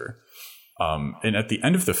sister. And at the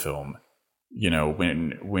end of the film,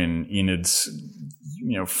 when Enid's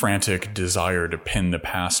frantic desire to pin the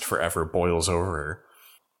past forever boils over her,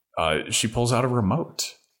 she pulls out a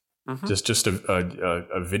remote, just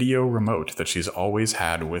a video remote that she's always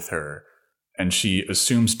had with her, and she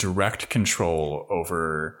assumes direct control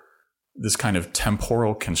over this kind of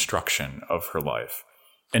temporal construction of her life.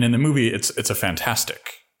 And in the movie, it's a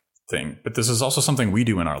fantastic thing, but this is also something we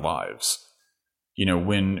do in our lives.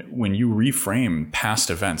 When you reframe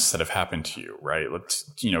past events that have happened to you, right?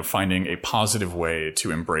 Finding a positive way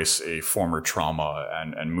to embrace a former trauma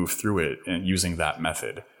and move through it, and using that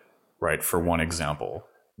method, right? For one example,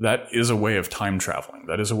 that is a way of time traveling.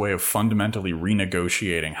 That is a way of fundamentally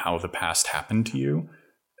renegotiating how the past happened to you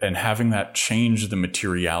and having that change the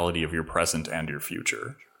materiality of your present and your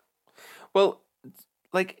future. Well,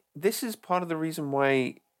 this is part of the reason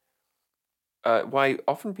why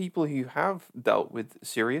often people who have dealt with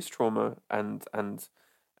serious trauma and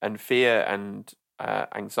fear and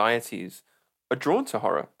anxieties are drawn to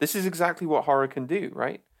horror. This is exactly what horror can do,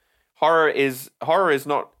 right? Horror is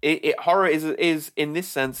not horror is in this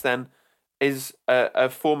sense then is a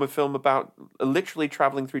form of film about literally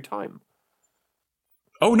traveling through time.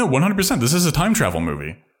 Oh no, 100%. This is a time travel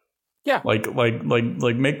movie. Yeah. Like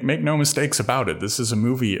make no mistakes about it. This is a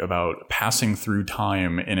movie about passing through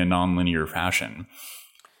time in a nonlinear fashion.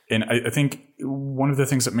 And I think one of the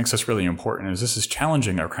things that makes this really important is this is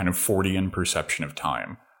challenging our kind of Fordian perception of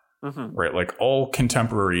time, right? Like all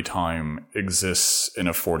contemporary time exists in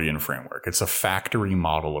a Fordian framework. It's a factory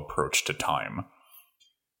model approach to time.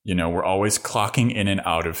 You know, we're always clocking in and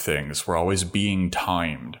out of things. We're always being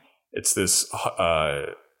timed. It's this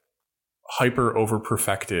hyper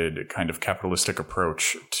over-perfected kind of capitalistic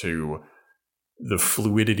approach to the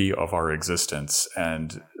fluidity of our existence.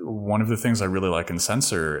 And one of the things I really like in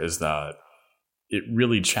Censor is that it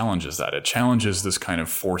really challenges that. It challenges this kind of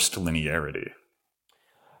forced linearity.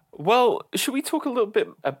 Well, should we talk a little bit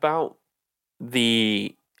about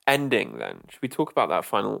the ending then? Should we talk about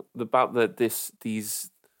that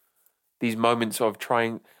these moments of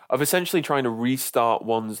essentially trying to restart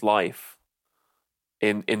one's life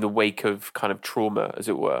in the wake of kind of trauma, as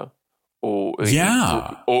it were? Or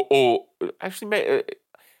actually,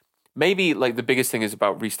 maybe like the biggest thing is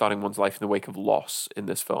about restarting one's life in the wake of loss in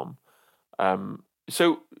this film.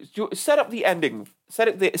 So you set up the ending. Set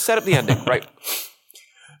up the ending, right?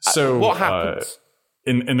 So what happens?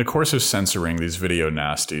 In the course of censoring these video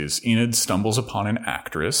nasties, Enid stumbles upon an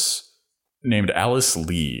actress named Alice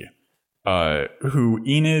Lee, who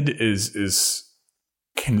Enid is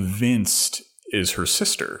convinced is her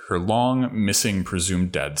sister, her long missing, presumed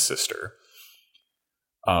dead sister.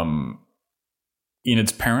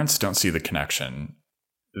 Enid's parents don't see the connection.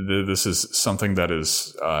 This is something that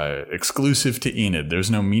is exclusive to Enid. There's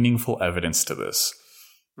no meaningful evidence to this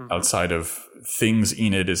outside of things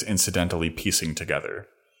Enid is incidentally piecing together.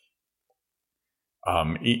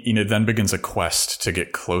 Enid then begins a quest to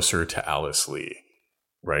get closer to Alice Lee,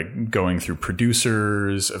 right? Going through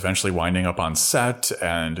producers, eventually winding up on set,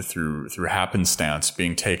 and through happenstance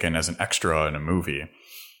being taken as an extra in a movie.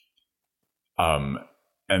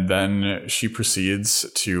 And then she proceeds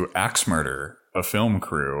to axe murder a film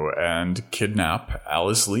crew and kidnap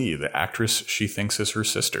Alice Lee, the actress she thinks is her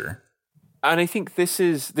sister. And I think this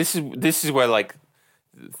is where like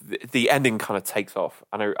the ending kind of takes off,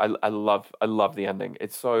 and I love the ending.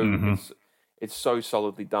 It's so it's so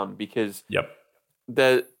solidly done because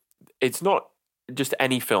it's not just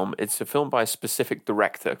any film. It's a film by a specific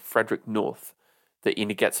director, Frederick North, that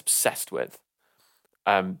Enid gets obsessed with,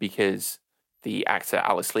 because the actor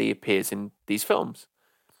Alice Lee appears in these films.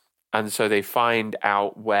 And so they find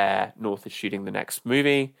out where North is shooting the next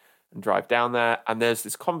movie and drive down there. And there's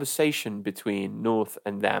this conversation between North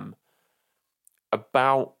and them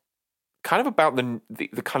about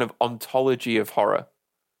the kind of ontology of horror.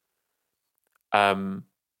 Where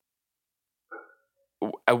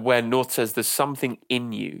North says there's something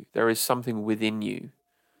in you. There is something within you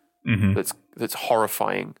that's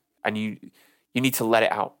horrifying. And you need to let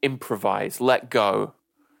it out, improvise, let go.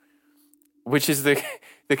 Which is the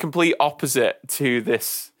complete opposite to the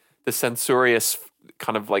censorious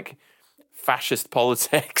kind of like fascist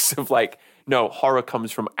politics of like, no, horror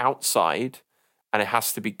comes from outside and it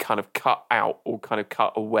has to be kind of cut out or kind of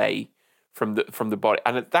cut away from the body.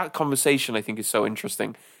 And that conversation I think is so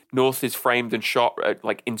interesting. North is framed and shot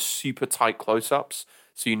like in super tight close-ups,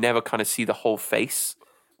 so you never kind of see the whole face.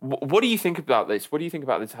 What do you think about this? What do you think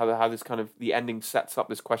about this? How this kind of the ending sets up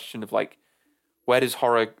this question of like, where does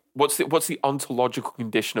horror? What's the ontological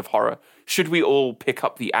condition of horror? Should we all pick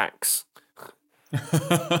up the axe?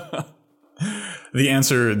 The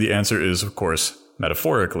answer is, of course,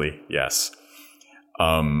 metaphorically, yes.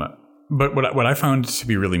 But what I found to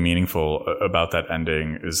be really meaningful about that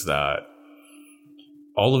ending is that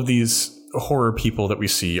all of these horror people that we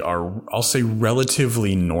see are, I'll say,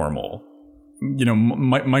 relatively normal. You know,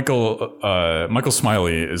 Michael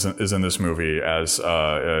Smiley is in this movie as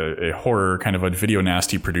a horror kind of a video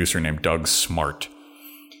nasty producer named Doug Smart.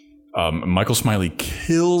 Michael Smiley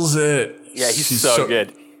kills it. Yeah, he's so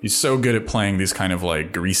good. He's so good at playing these kind of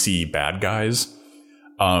like greasy bad guys.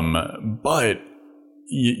 But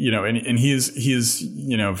you know, and he is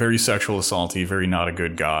you know, very sexual assaulty, very not a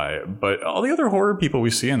good guy. But all the other horror people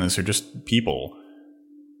we see in this are just people.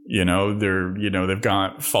 You know, they've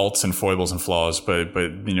got faults and foibles and flaws, but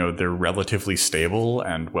you know, they're relatively stable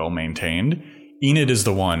and well maintained. Enid is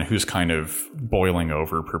the one who's kind of boiling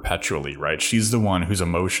over perpetually, right? She's the one whose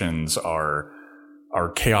emotions are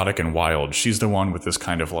chaotic and wild. She's the one with this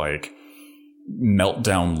kind of like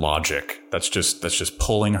meltdown logic that's just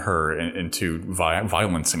pulling her into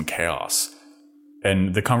violence and chaos.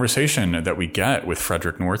 And the conversation that we get with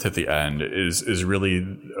Frederick North at the end is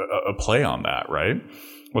really a play on that, right?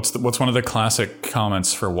 What's one of the classic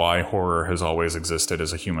comments for why horror has always existed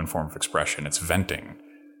as a human form of expression? It's venting.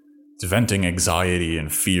 It's venting anxiety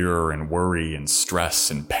and fear and worry and stress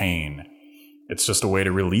and pain. It's just a way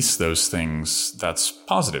to release those things that's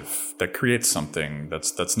positive, that creates something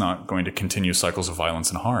that's not going to continue cycles of violence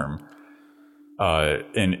and harm.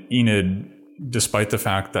 And Enid, despite the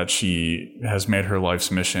fact that she has made her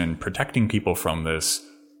life's mission protecting people from this,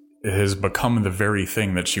 has become the very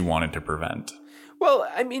thing that she wanted to prevent. Well,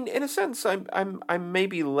 I mean, in a sense, I'm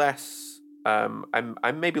maybe less I'm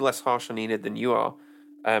maybe less harsh on Enid than you are,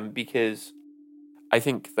 because I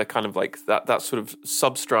think the kind of like that sort of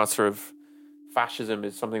substrata of fascism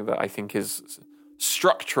is something that I think is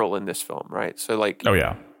structural in this film, right? So like, oh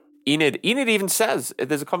yeah, Enid even says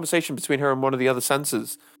there's a conversation between her and one of the other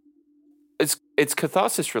censors. It's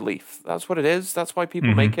catharsis relief. That's what it is. That's why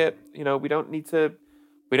people make it. You know, we don't need to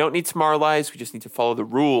moralize. We just need to follow the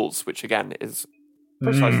rules, which again is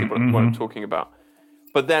precisely what I'm talking about.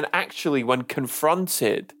 But then actually, when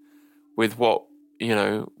confronted with what we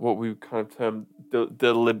kind of term the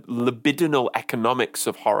libidinal economics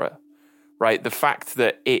of horror, right? The fact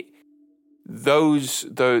that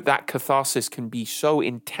that catharsis can be so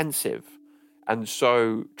intensive and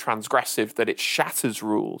so transgressive that it shatters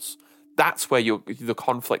rules. That's where the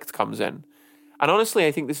conflict comes in. And honestly,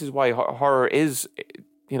 I think this is why horror is,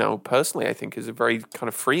 personally, I think is a very kind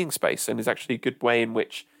of freeing space, and is actually a good way in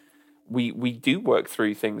which we do work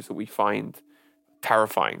through things that we find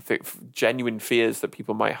terrifying. Genuine fears that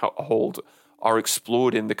people might hold are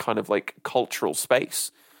explored in the kind of like cultural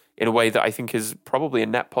space in a way that I think is probably a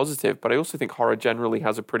net positive. But I also think horror generally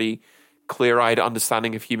has a pretty clear-eyed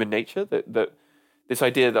understanding of human nature, that this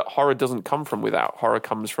idea that horror doesn't come from without. Horror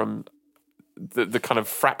comes from the kind of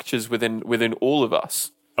fractures within all of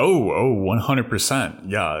us. Oh, 100%.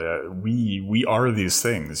 Yeah, we are these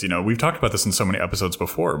things. You know, we've talked about this in so many episodes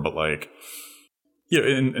before, but like, yeah,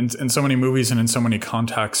 in so many movies and in so many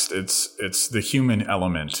contexts, it's the human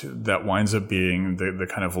element that winds up being the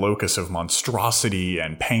kind of locus of monstrosity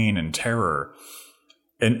and pain and terror.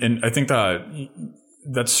 And I think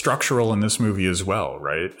that's structural in this movie as well,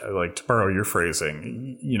 right? Like, to borrow your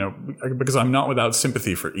phrasing, because I'm not without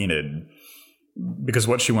sympathy for Enid, because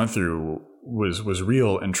what she went through was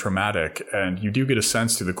real and traumatic. And you do get a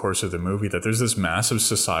sense through the course of the movie that there's this massive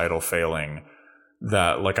societal failing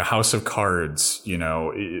that, like a house of cards,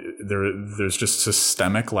 there's just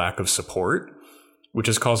systemic lack of support, which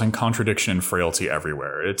is causing contradiction and frailty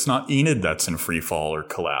everywhere. It's not Enid that's in free fall or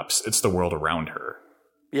collapse. It's the world around her.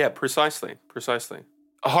 Yeah, precisely.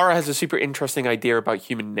 Horror has a super interesting idea about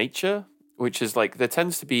human nature, which is like, there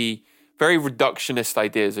tends to be very reductionist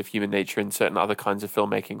ideas of human nature in certain other kinds of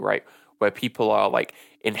filmmaking, right? Where people are like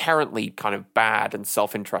inherently kind of bad and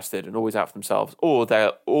self-interested and always out for themselves, or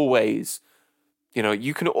they're always,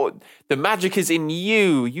 the magic is in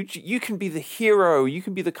you. You can be the hero. You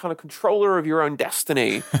can be the kind of controller of your own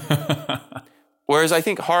destiny. Whereas I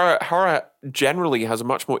think horror generally has a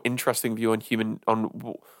much more interesting view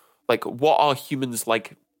on like what are humans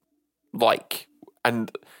like,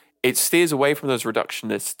 and it steers away from those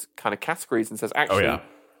reductionist kind of categories and says, actually,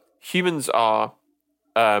 humans are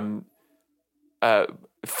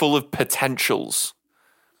full of potentials.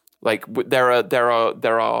 Like, there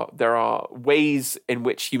are ways in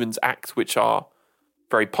which humans act which are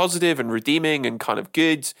very positive and redeeming and kind of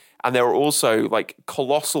good, and there are also like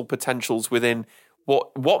colossal potentials within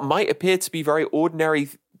what might appear to be very ordinary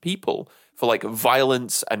people for like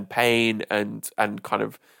violence and pain and kind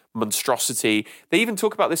of monstrosity. They even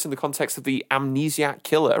talk about this in the context of the amnesiac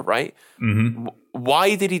killer, right? Mm-hmm.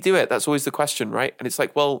 Why did he do it? That's always the question, right? And it's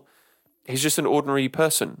like, well, he's just an ordinary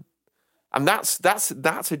person. And that's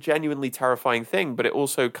a genuinely terrifying thing, but it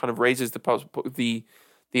also kind of raises the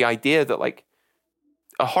idea that like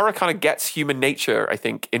a horror kind of gets human nature, I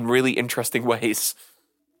think, in really interesting ways.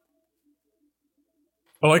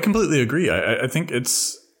 Oh, I completely agree. I think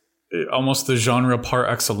it's almost the genre par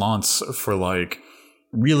excellence for like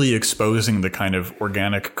really exposing the kind of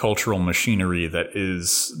organic cultural machinery that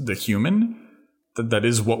is the human, that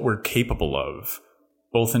is what we're capable of,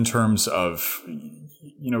 both in terms of,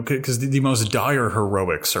 because the most dire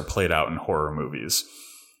heroics are played out in horror movies.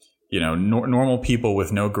 Normal people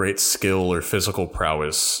with no great skill or physical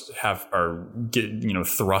prowess are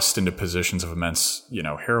thrust into positions of immense,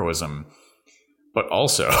 heroism. But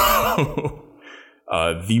also,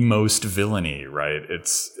 the most villainy, right?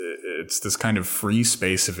 It's this kind of free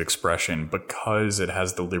space of expression because it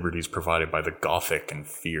has the liberties provided by the Gothic and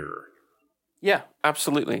fear. Yeah,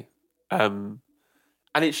 absolutely. And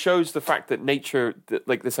it shows the fact that nature, that,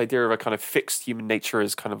 like this idea of a kind of fixed human nature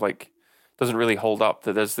is kind of like, doesn't really hold up,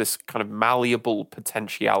 that there's this kind of malleable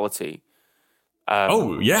potentiality.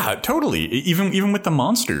 Oh yeah, totally. Even with the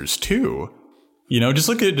monsters too. You know, just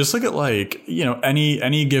look at like, you know,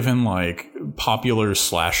 any given like popular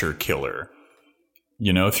slasher killer.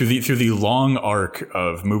 You know, through the long arc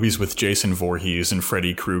of movies with Jason Voorhees and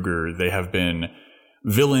Freddy Krueger, they have been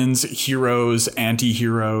villains, heroes,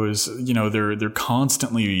 anti-heroes. You know, they're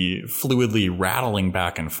constantly fluidly rattling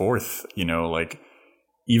back and forth. You know, like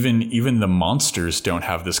even the monsters don't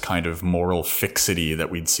have this kind of moral fixity that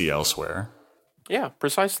we'd see elsewhere. Yeah,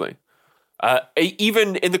 precisely.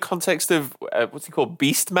 Even in the context of what's he called,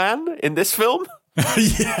 Beast Man in this film.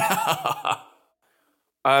 Yeah.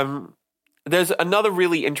 There's another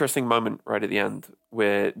really interesting moment right at the end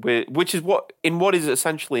which is what is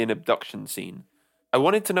essentially an abduction scene. I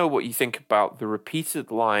wanted to know what you think about the repeated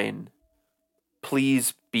line,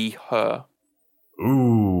 "Please be her."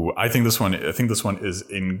 Ooh, I think this one is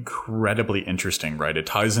incredibly interesting, right? It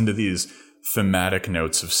ties into these thematic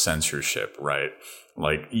notes of censorship, right?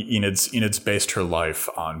 Like Enid's based her life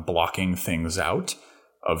on blocking things out,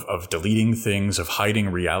 of deleting things, of hiding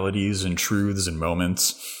realities and truths and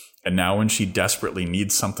moments. And now when she desperately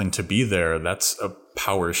needs something to be there, that's a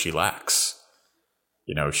power she lacks.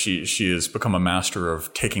 You know, she has become a master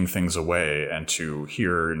of taking things away, and to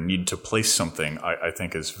hear need to place something, I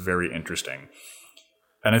think is very interesting.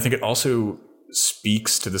 And I think it also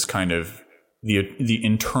speaks to this kind of the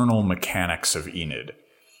internal mechanics of Enid.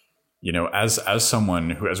 You know, as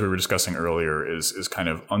someone who, as we were discussing earlier, is kind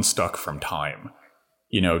of unstuck from time.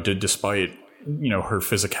 You know, despite, you know, her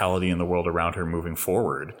physicality and the world around her moving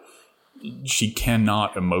forward, she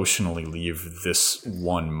cannot emotionally leave this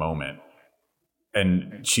one moment.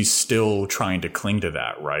 And she's still trying to cling to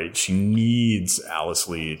that, right? She needs Alice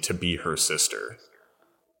Lee to be her sister.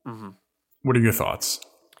 Mm-hmm. What are your thoughts?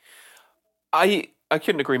 I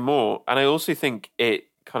couldn't agree more. And I also think it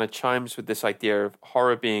kind of chimes with this idea of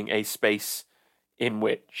horror being a space in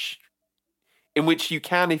which you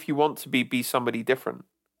can, if you want to be somebody different.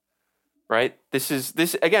 Right? This is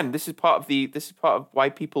part of why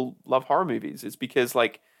people love horror movies. It's because,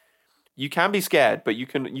 like, you can be scared, but you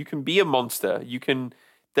can be a monster.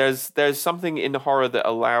 There's something in horror that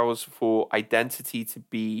allows for identity to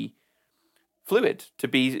be fluid,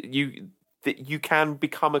 that you can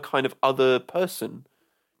become a kind of other person.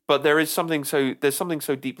 But there's something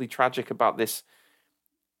so deeply tragic about this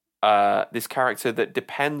character that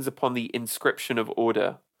depends upon the inscription of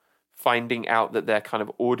order, finding out that their kind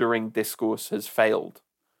of ordering discourse has failed.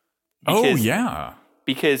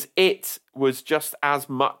 Because it was just as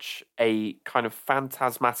much a kind of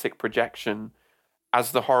phantasmatic projection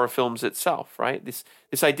as the horror films itself, right?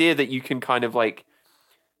 This idea that you can kind of like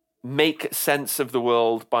make sense of the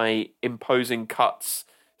world by imposing cuts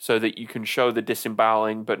so that you can show the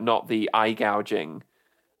disemboweling but not the eye gouging.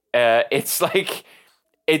 It's like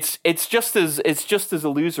it's just as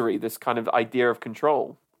illusory, this kind of idea of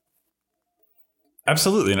control.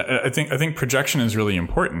 Absolutely. And I think projection is really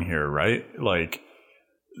important here, right? Like,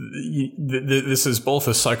 this is both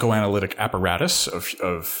a psychoanalytic apparatus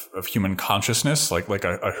of human consciousness, like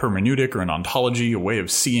a hermeneutic or an ontology, a way of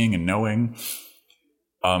seeing and knowing.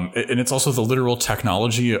 And it's also the literal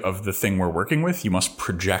technology of the thing we're working with. You must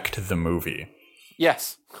project the movie.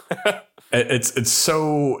 Yes. It's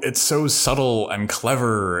so subtle and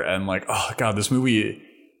clever, and like, oh God, this movie.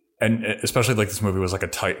 And especially like this movie was like a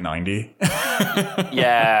tight 90.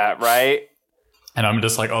 Yeah, right. And I'm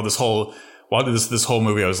just like, oh, this whole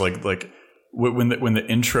movie, I was like when the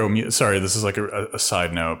intro, sorry, this is like a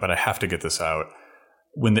side note, but I have to get this out.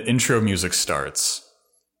 When the intro music starts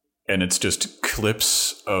and it's just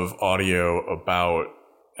clips of audio about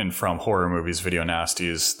and from horror movies, video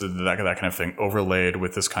nasties, that kind of thing, overlaid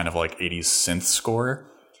with this kind of like 80s synth score.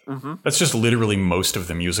 Mm-hmm. That's just literally most of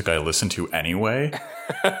the music I listen to anyway.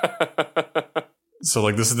 So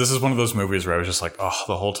like this is one of those movies where I was just like, oh,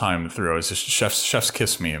 the whole time through I was just chef's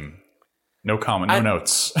kiss meme. No comment, no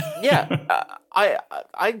notes. Yeah,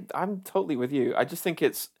 I'm totally with you. I just think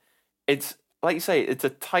it's like you say, it's a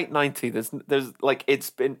tight 90. There's like it's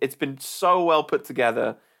been so well put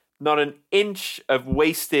together. Not an inch of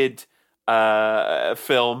wasted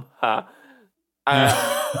film. Huh?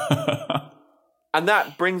 And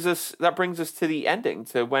that brings us to the ending,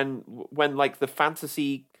 to when like the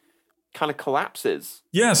fantasy kind of collapses.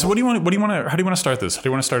 Yeah. So how do you want to start this? How do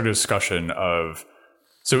you want to start a discussion of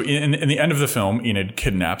So in the end of the film, Enid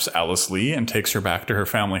kidnaps Alice Lee and takes her back to her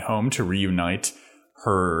family home to reunite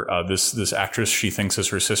her this actress she thinks is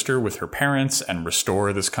her sister with her parents and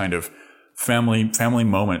restore this kind of family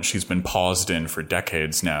moment she's been paused in for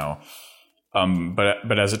decades now.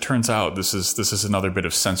 But as it turns out, this is another bit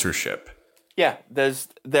of censorship. Yeah,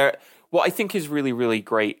 what I think is really, really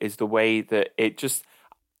great is the way that it just,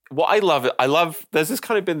 what I love, there's this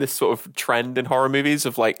kind of been this sort of trend in horror movies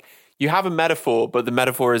of like, you have a metaphor, but the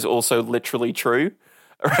metaphor is also literally true.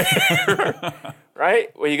 Right? Right?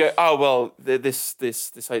 Where you go, oh, well, this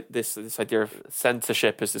idea of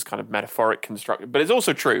censorship is this kind of metaphoric construct, but it's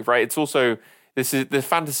also true, right? It's also, the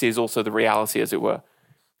fantasy is also the reality, as it were.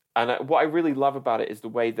 And what I really love about it is the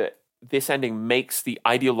way that this ending makes the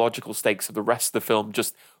ideological stakes of the rest of the film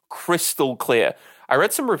just crystal clear. I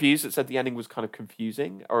read some reviews that said the ending was kind of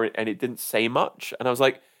confusing, and it didn't say much. And I was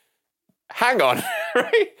like, hang on,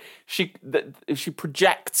 right? She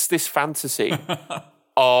projects this fantasy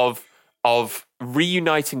of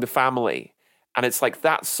reuniting the family, and it's like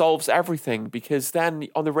that solves everything, because then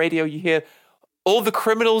on the radio you hear all the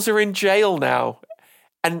criminals are in jail now,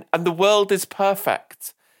 and the world is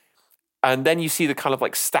perfect. And then you see the kind of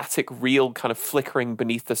like static reel kind of flickering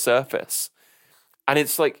beneath the surface. And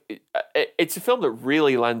it's like, it's a film that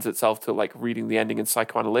really lends itself to like reading the ending in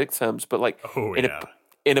psychoanalytic terms, but like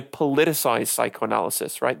in a politicized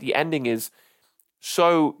psychoanalysis, right? The ending is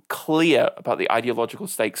so clear about the ideological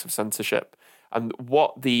stakes of censorship and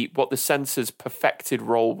what the censor's perfected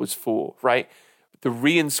role was for, right? The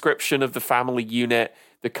reinscription of the family unit,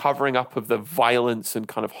 the covering up of the violence and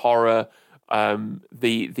kind of horror,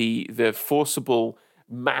 the forcible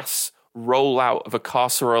mass rollout of a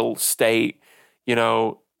carceral state, you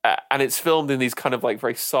know, and it's filmed in these kind of like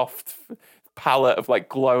very soft palette of like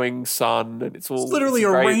glowing sun, and it's literally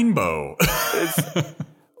a rainbow. It's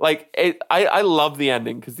like I love the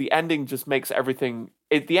ending, because the ending just makes everything.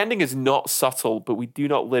 The ending is not subtle, but we do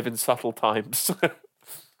not live in subtle times.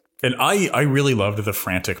 And I really loved the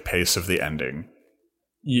frantic pace of the ending.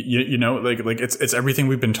 You know, like it's everything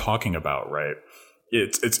we've been talking about, right?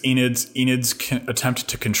 It's Enid's attempt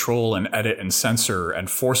to control and edit and censor and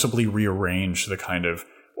forcibly rearrange the kind of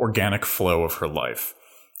organic flow of her life.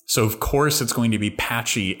 So of course it's going to be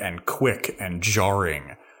patchy and quick and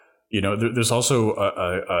jarring. You know, there's also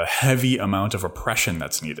a heavy amount of oppression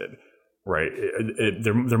that's needed, right?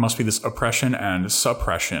 There must be this oppression and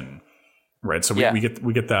suppression, right? So we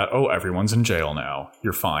get that. Oh, everyone's in jail now.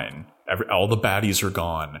 You're fine. All the baddies are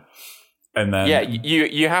gone, and then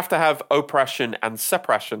you have to have oppression and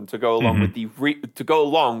suppression to go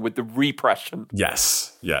along with the repression.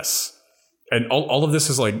 Yes, and all of this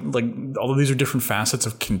is like all of these are different facets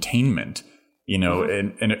of containment, you know,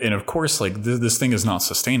 and of course, like this thing is not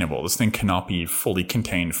sustainable. This thing cannot be fully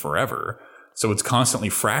contained forever, so it's constantly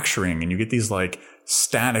fracturing, and you get these like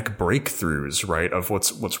static breakthroughs, right, of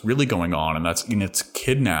what's really going on, and that's Enid's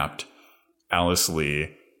kidnapped Alice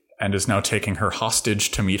Lee and is now taking her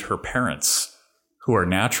hostage to meet her parents, who are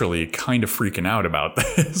naturally kind of freaking out about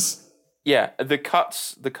this. Yeah, the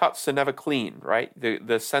cuts are never clean, right?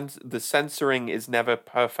 The censoring is never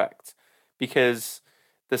perfect, because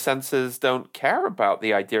the censors don't care about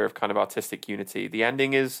the idea of kind of artistic unity. The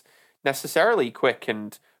ending is necessarily quick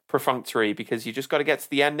and perfunctory, because you just got to get to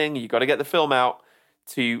the ending, you got to get the film out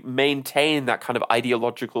to maintain that kind of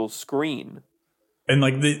ideological screen. And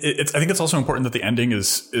like I think it's also important that the ending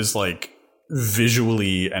is like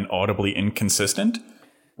visually and audibly inconsistent,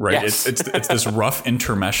 right? Yes. It's this rough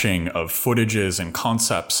intermeshing of footages and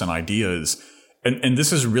concepts and ideas, and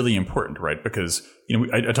this is really important, right? Because you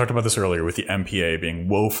know I talked about this earlier with the MPA being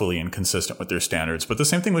woefully inconsistent with their standards, but the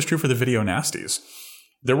same thing was true for the video nasties.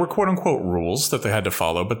 There were quote unquote rules that they had to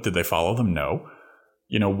follow, but did they follow them? No.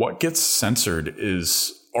 You know, what gets censored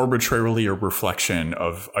is arbitrarily a reflection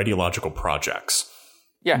of ideological projects.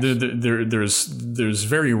 Yeah, there's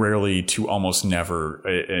very rarely to almost never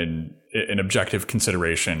an objective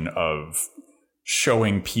consideration of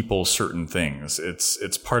showing people certain things.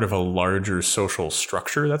 It's part of a larger social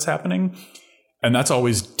structure that's happening, and that's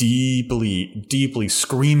always deeply,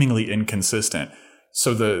 screamingly inconsistent.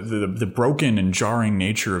 So the broken and jarring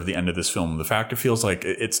nature of the end of this film, the fact it feels like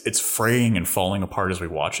it's fraying and falling apart as we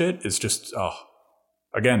watch it, is just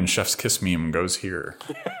again, chef's kiss meme goes here.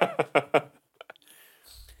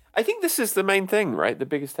 I think this is the main thing, right? The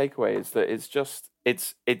biggest takeaway is that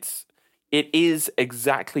it is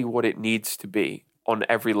exactly what it needs to be on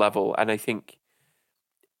every level, and I think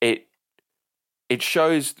it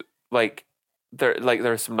shows like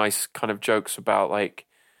there are some nice kind of jokes about like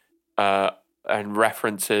and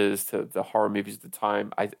references to the horror movies of the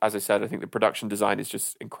time. As I said, I think the production design is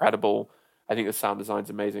just incredible. I think the sound design's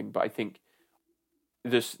amazing, but I think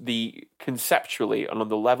the conceptually and on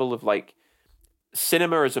the level of like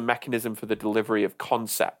cinema as a mechanism for the delivery of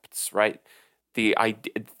concepts, right? The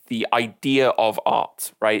idea of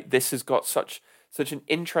art, right? This has got such an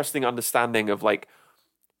interesting understanding of like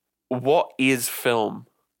what is film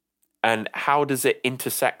and how does it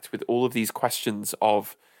intersect with all of these questions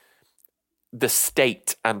of the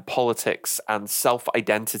state and politics and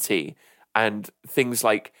self-identity and things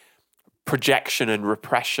like projection and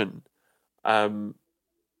repression. I'm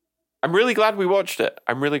really glad we watched it.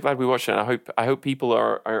 And I hope people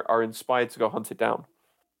are inspired to go hunt it down.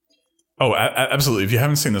 Oh, absolutely. If you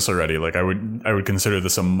haven't seen this already, like I would consider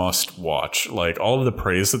this a must watch. Like all of the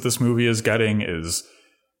praise that this movie is getting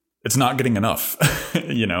it's not getting enough.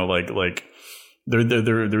 You know, like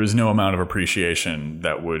there is no amount of appreciation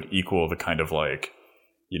that would equal the kind of like,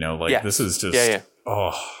 you know, like this is just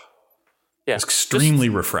it's extremely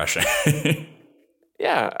refreshing.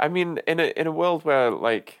 Yeah, I mean, in a world where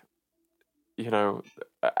like, you know,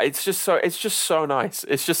 it's just so nice.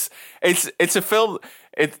 It's a film.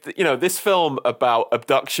 It's, you know, this film about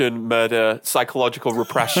abduction, murder, psychological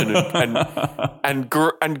repression,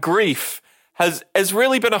 and grief has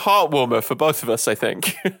really been a heartwarmer for both of us, I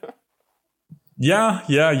think.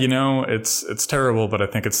 Yeah, you know, it's terrible, but I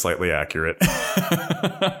think it's slightly accurate.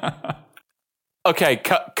 Okay,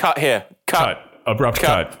 cut here. Abrupt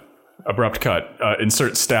cut.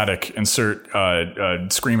 Insert static. Insert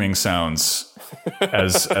screaming sounds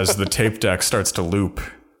as the tape deck starts to loop,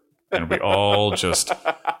 and we all just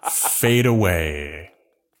fade away.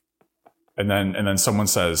 And then someone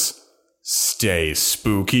says, "Stay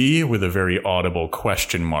spooky," with a very audible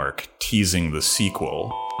question mark, teasing the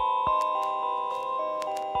sequel.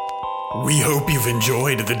 We hope you've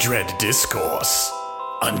enjoyed the Dread Discourse.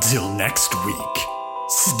 Until next week,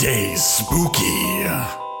 stay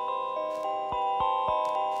spooky.